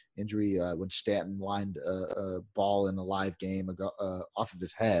scary injury when Stanton lined a ball in a live game off of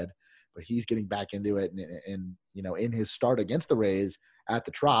his head, but he's getting back into it. And in his start against the Rays at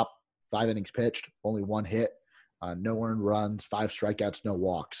the Trop, 5 innings pitched, only 1 hit. No earned runs, 5 strikeouts, no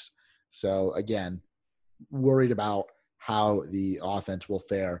walks. So, again, worried about how the offense will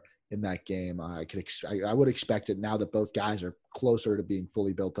fare in that game. I would expect it now that both guys are closer to being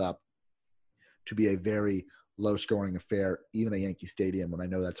fully built up to be a very low-scoring affair, even at Yankee Stadium, and I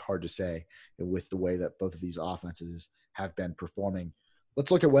know that's hard to say with the way that both of these offenses have been performing. Let's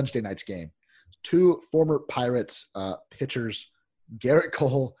look at Wednesday night's game. 2 former Pirates pitchers, Garrett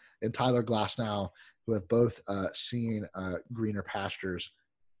Cole and Tyler Glasnow, who have both seen greener pastures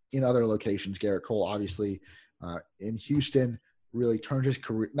in other locations. Garrett Cole, obviously, in Houston, really turned his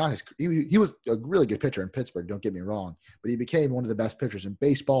career – he was a really good pitcher in Pittsburgh, don't get me wrong, but he became one of the best pitchers in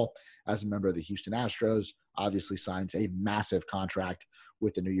baseball as a member of the Houston Astros, obviously signs a massive contract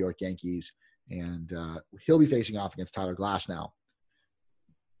with the New York Yankees, and he'll be facing off against Tyler Glasnow.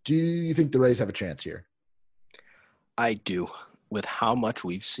 Do you think the Rays have a chance here? I do. With how much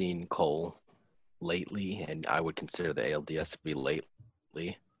we've seen Cole lately, and I would consider the ALDS to be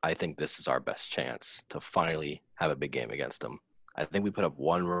lately, I think this is our best chance to finally have a big game against him. I think we put up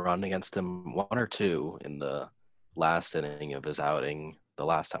 1 run against him, 1 or 2 in the last inning of his outing, the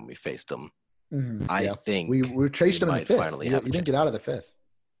last time we faced him. Mm-hmm. I think we chased him in the 5th. He didn't get out of the 5th.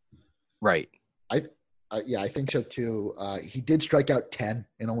 Right. Yeah, I think so too. He did strike out 10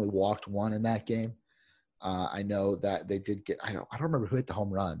 and only walked 1 in that game. I know that they did get. I don't remember who hit the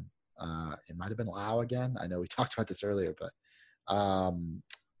home run. It might have been Lau again. I know we talked about this earlier, but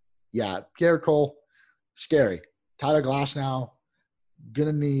yeah, Garrett Cole, scary. Tyler Glasnow,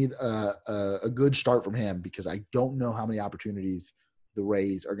 gonna need a good start from him because I don't know how many opportunities the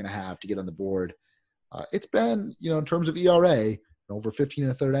Rays are gonna have to get on the board. It's been, in terms of ERA, over 15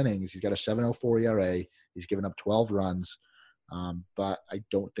 and a third innings. He's got a 7.04 ERA. He's given up 12 runs. But I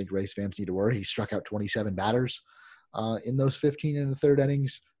don't think Rays fans need to worry. He struck out 27 batters in those 15 and a third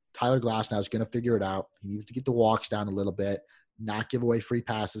innings. Tyler Glasnow is going to figure it out. He needs to get the walks down a little bit, not give away free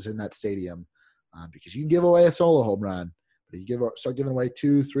passes in that stadium because you can give away a solo home run, but if you start giving away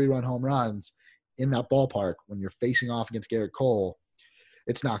 2-3 run home runs in that ballpark when you're facing off against Garrett Cole,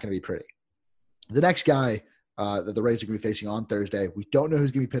 it's not going to be pretty. The next guy that the Rays are going to be facing on Thursday, we don't know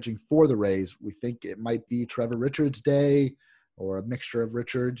who's going to be pitching for the Rays. We think it might be Trevor Richards' day or a mixture of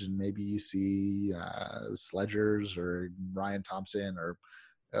Richards, and maybe you see Sledgers or Ryan Thompson or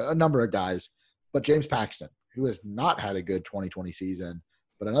a number of guys. But James Paxton, who has not had a good 2020 season,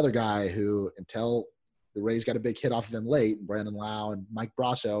 but another guy who, until the Rays got a big hit off of him late, Brandon Lau and Mike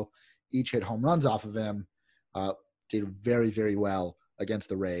Brasso each hit home runs off of him, did very, very well against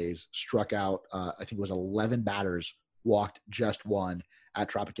the Rays, struck out, I think it was 11 batters, walked just 1 at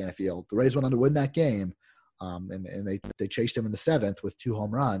Tropicana Field. The Rays went on to win that game, and they chased him in the 7th with 2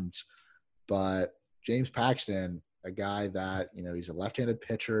 home runs. But James Paxton, a guy that, he's a left-handed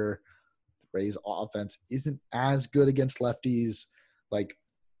pitcher. The Rays offense isn't as good against lefties. Like,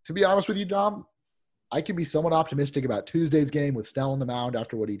 to be honest with you, Dom, I can be somewhat optimistic about Tuesday's game with Snell on the mound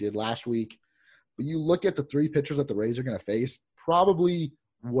after what he did last week. But you look at the 3 pitchers that the Rays are going to face, probably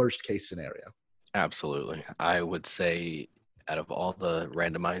worst case scenario. Absolutely. I would say out of all the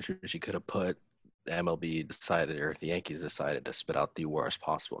randomizers you could have put, the MLB decided, or the Yankees decided to spit out the worst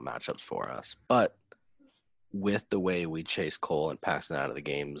possible matchups for us. But with the way we chase Cole and Paxton out of the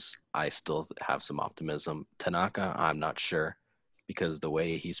games, I still have some optimism. Tanaka, I'm not sure, because the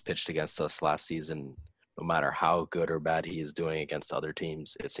way he's pitched against us last season, no matter how good or bad he is doing against other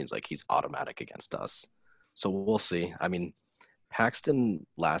teams, it seems like he's automatic against us. So we'll see. I mean, Paxton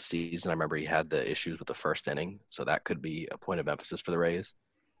last season, I remember he had the issues with the first inning, so that could be a point of emphasis for the Rays.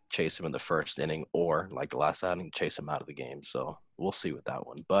 Chase him in the first inning, or like the last inning, chase him out of the game. So we'll see with that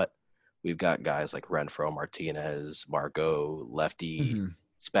one. But we've got guys like Renfroe, Martinez, Margot, lefty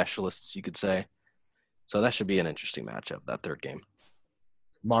specialists, you could say. So that should be an interesting matchup, that third game.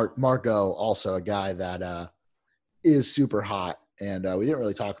 Margot, also a guy that is super hot. And we didn't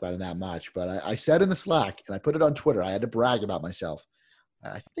really talk about him that much, but I said in the Slack, and I put it on Twitter, I had to brag about myself.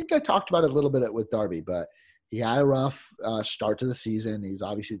 I think I talked about it a little bit with Darby, but he had a rough start to the season. He's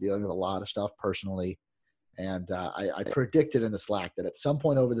obviously dealing with a lot of stuff personally. And I predicted in the Slack that at some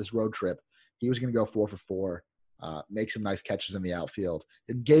point over this road trip, he was going to go 4 for 4, make some nice catches in the outfield.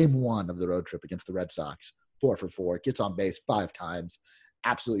 In game 1 of the road trip against the Red Sox, 4 for 4, gets on base 5 times,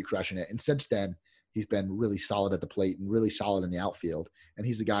 absolutely crushing it. And since then, he's been really solid at the plate and really solid in the outfield. And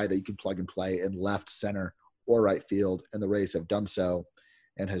he's a guy that you can plug and play in left, center, or right field. And the Rays have done so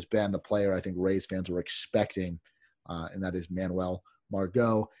and has been the player I think Rays fans were expecting, and that is Manuel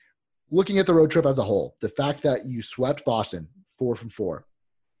Margot. Looking at the road trip as a whole, the fact that you swept Boston 4 from 4,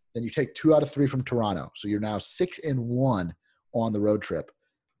 then you take 2 out of 3 from Toronto, so you're now 6-1 on the road trip.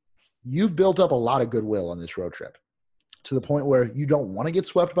 You've built up a lot of goodwill on this road trip to the point where you don't want to get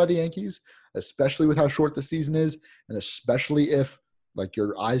swept by the Yankees, especially with how short the season is, and especially if like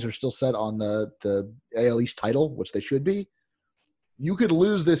your eyes are still set on the AL East title, which they should be. You could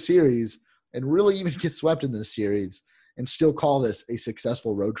lose this series and really even get swept in this series and still call this a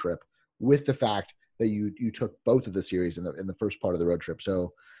successful road trip with the fact that you took both of the series in the first part of the road trip.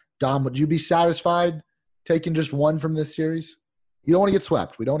 So, Dom, would you be satisfied taking just 1 from this series? You don't want to get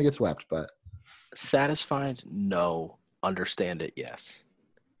swept. We don't want to get swept, but satisfied? No. Understand it? Yes.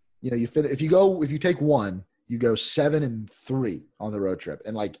 If you take 1, you go 7-3 on the road trip.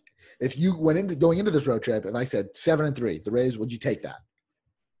 And like, if you went going into this road trip and I said 7-3, the Rays, would you take that?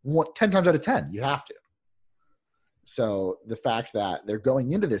 10 times out of 10, you have to. So the fact that they're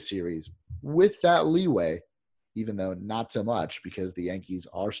going into this series with that leeway, even though not so much because the Yankees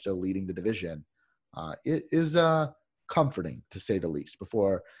are still leading the division, it is comforting to say the least.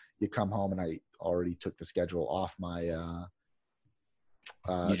 Before you come home, and I already took the schedule off my you just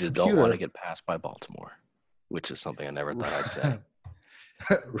computer. Don't want to get passed by Baltimore, which is something I never thought I'd say.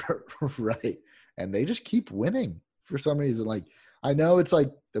 Right. And they just keep winning for some reason. Like, I know it's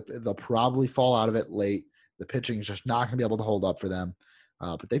like they'll probably fall out of it late. The pitching is just not going to be able to hold up for them.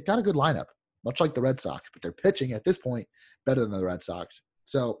 But they've got a good lineup. much like the Red Sox, but they're pitching at this point better than the Red Sox.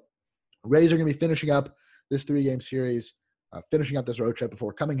 So Rays are going to be finishing up this 3-game series, finishing up this road trip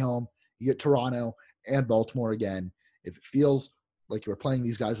before coming home. You get Toronto and Baltimore again. If it feels like you're playing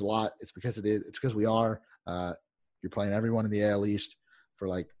these guys a lot, it's because it is. It's because we are. You're playing everyone in the AL East for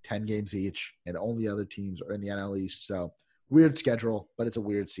like 10 games each, and only other teams are in the NL East. So weird schedule, but it's a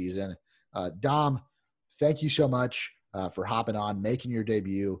weird season. Dom, thank you so much for hopping on, making your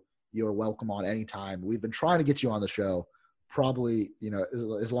debut. You are welcome on anytime. We've been trying to get you on the show probably,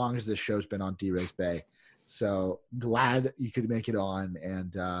 as long as this show's been on D-Race Bay. So glad you could make it on.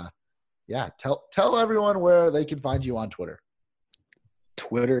 And tell everyone where they can find you on Twitter.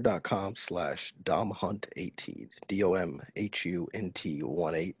 Twitter.com/DomHunt18,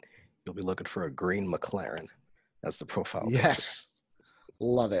 DOMHUNT18. You'll be looking for a green McLaren as the profile picture. Yes.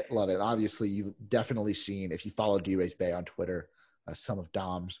 Love it. Love it. Obviously, you've definitely seen, if you follow D-Race Bay on Twitter, some of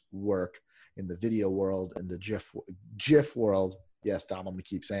Dom's work in the video world and the GIF world. Yes, Dom, I'm going to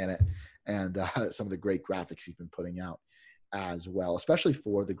keep saying it. And some of the great graphics he's been putting out as well, especially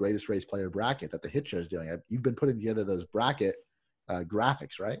for the Greatest Rays Player bracket that the Hit Show is doing. You've been putting together those bracket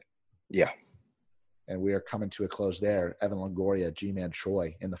graphics, right? Yeah. And we are coming to a close there. Evan Longoria, G-Man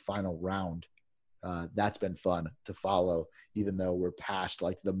Choi in the final round. That's been fun to follow, even though we're past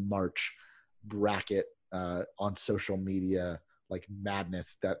like the March bracket on social media, like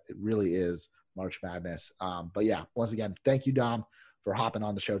madness that it really is March Madness. But yeah, once again, thank you, Dom, for hopping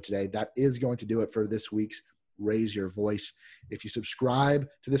on the show today. That is going to do it for this week's Raise Your Voice. If you subscribe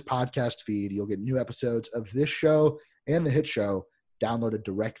to this podcast feed, you'll get new episodes of this show and the Hit Show downloaded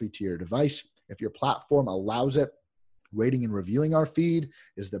directly to your device. If your platform allows it, rating and reviewing our feed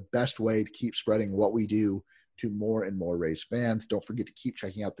is the best way to keep spreading what we do to more and more Rays fans. Don't forget to keep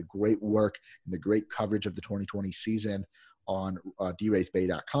checking out the great work and the great coverage of the 2020 season on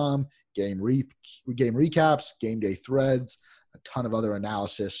dracebay.com, game recaps, game day threads, a ton of other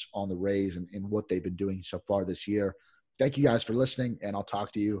analysis on the Rays and what they've been doing so far this year. Thank you guys for listening, and I'll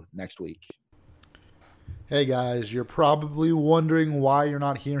talk to you next week. Hey guys, you're probably wondering why you're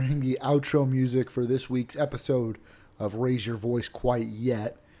not hearing the outro music for this week's episode of Raise Your Voice quite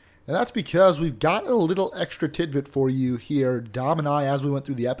yet. And that's because we've got a little extra tidbit for you here. Dom and I, as we went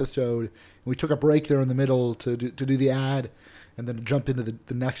through the episode, we took a break there in the middle to do the ad and then to jump into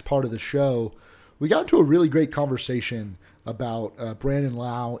the next part of the show. We got into a really great conversation about Brandon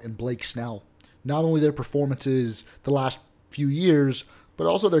Lowe and Blake Snell. Not only their performances the last few years, but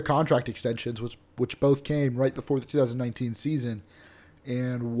also their contract extensions, which both came right before the 2019 season,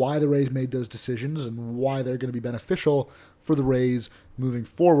 and why the Rays made those decisions and why they're going to be beneficial for the Rays moving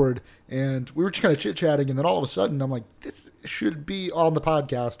forward. And we were just kind of chit-chatting, and then all of a sudden I'm like, this should be on the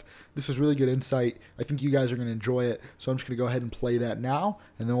podcast. This is really good insight. I think you guys are going to enjoy it. So I'm just going to go ahead and play that now,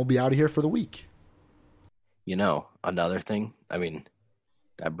 and then we'll be out of here for the week. Another thing,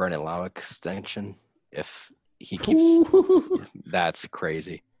 that Brandon Lowe extension, if he keeps, that's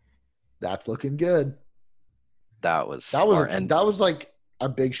crazy. That's looking good. That was like a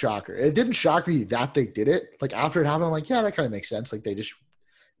big shocker. It didn't shock me that they did it. Like after it happened, I'm like, yeah, that kind of makes sense. Like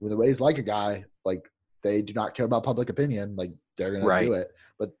when the Rays like a guy, like they do not care about public opinion. Like they're going to do it.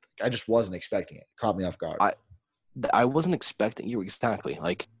 But I just wasn't expecting it. It caught me off guard. I wasn't expecting you exactly.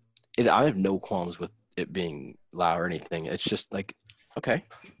 Like I have no qualms with it being Lowe or anything. It's just like, okay,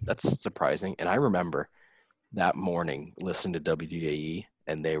 that's surprising. And I remember that morning listening to WDAE,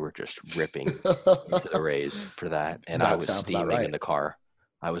 and they were just ripping into the Rays for that. And I was steaming in the car.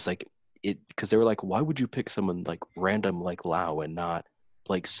 I was like, because they were like, why would you pick someone like random like Lowe and not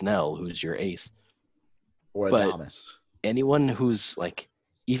Blake Snell, who's your ace? Or Thomas. Anyone who's like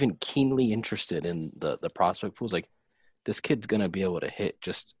even keenly interested in the prospect pool is like, this kid's going to be able to hit.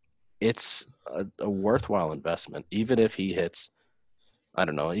 It's a worthwhile investment. Even if he hits, I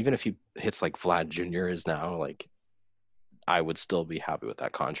don't know, even if he hits like Vlad Jr. is now, like, I would still be happy with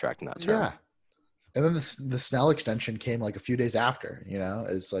that contract in that term. Yeah. And then the Snell extension came like a few days after,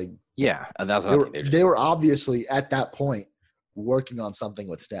 it's like, yeah, that's what they were obviously at that point working on something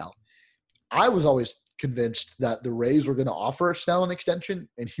with Snell. I was always convinced that the Rays were going to offer Snell an extension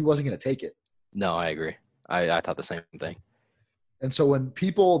and he wasn't going to take it. No, I agree. I thought the same thing. And so when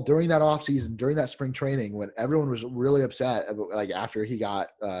people during that offseason, during that spring training, when everyone was really upset about, like after he got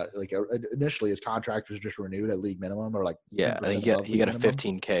initially his contract was just renewed at league minimum or like, yeah, I think he got a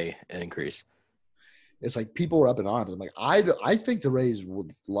 $15K increase. It's like people were up in arms. I'm like, I think the Rays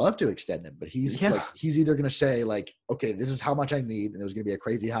would love to extend him, but he's either going to say like, okay, this is how much I need, and it was going to be a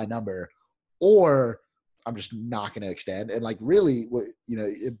crazy high number, or I'm just not going to extend. And like really,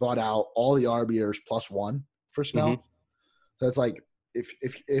 it bought out all the RBers plus one for Snell. Mm-hmm. So it's like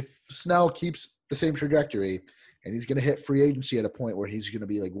if Snell keeps the same trajectory and he's going to hit free agency at a point where he's going to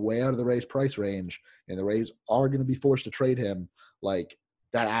be like way out of the Rays price range and the Rays are going to be forced to trade him, like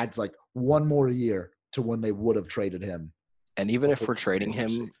that adds like one more year to when they would have traded him. And even if we're trading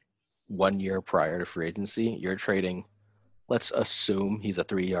him 1 year prior to free agency, you're trading, let's assume he's a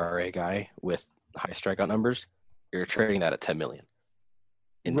 3 ERA guy with high strikeout numbers. You're trading that at $10 million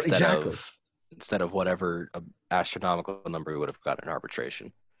instead of whatever astronomical number we would have gotten in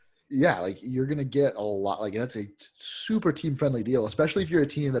arbitration. Yeah, like you're gonna get a lot. Like that's a super team friendly deal, especially if you're a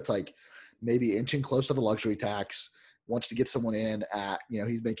team that's like maybe inching close to the luxury tax, wants to get someone in at,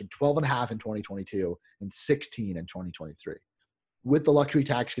 he's making 12.5 in 2022 and 16 in 2023. With the luxury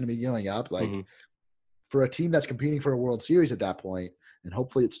tax going to be going up, like for a team that's competing for a World Series at that point, and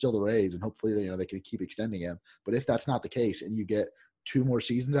hopefully it's still the Rays, and hopefully they can keep extending him. But if that's not the case, and you get 2 more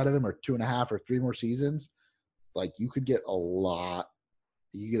seasons out of him, or 2.5 or 3 more seasons, like you could get a lot.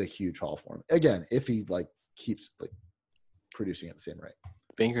 You get a huge haul for him again if he like keeps like producing at the same rate.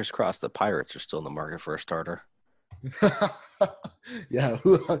 Fingers crossed the Pirates are still in the market for a starter. Yeah,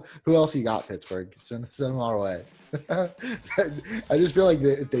 who else you got, Pittsburgh? Send them our way. I just feel like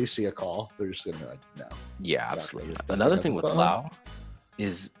if they see a call, they're just gonna be like, no. Yeah, absolutely. Another thing with Lau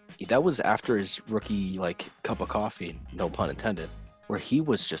is that was after his rookie like cup of coffee, no pun intended, where he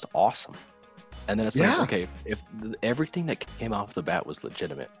was just awesome. And then it's like, okay, if everything that came off the bat was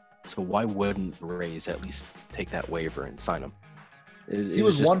legitimate, so why wouldn't Rays at least take that waiver and sign him? He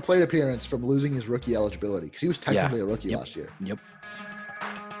was just 1 plate appearance from losing his rookie eligibility because he was technically a rookie last year. Yep.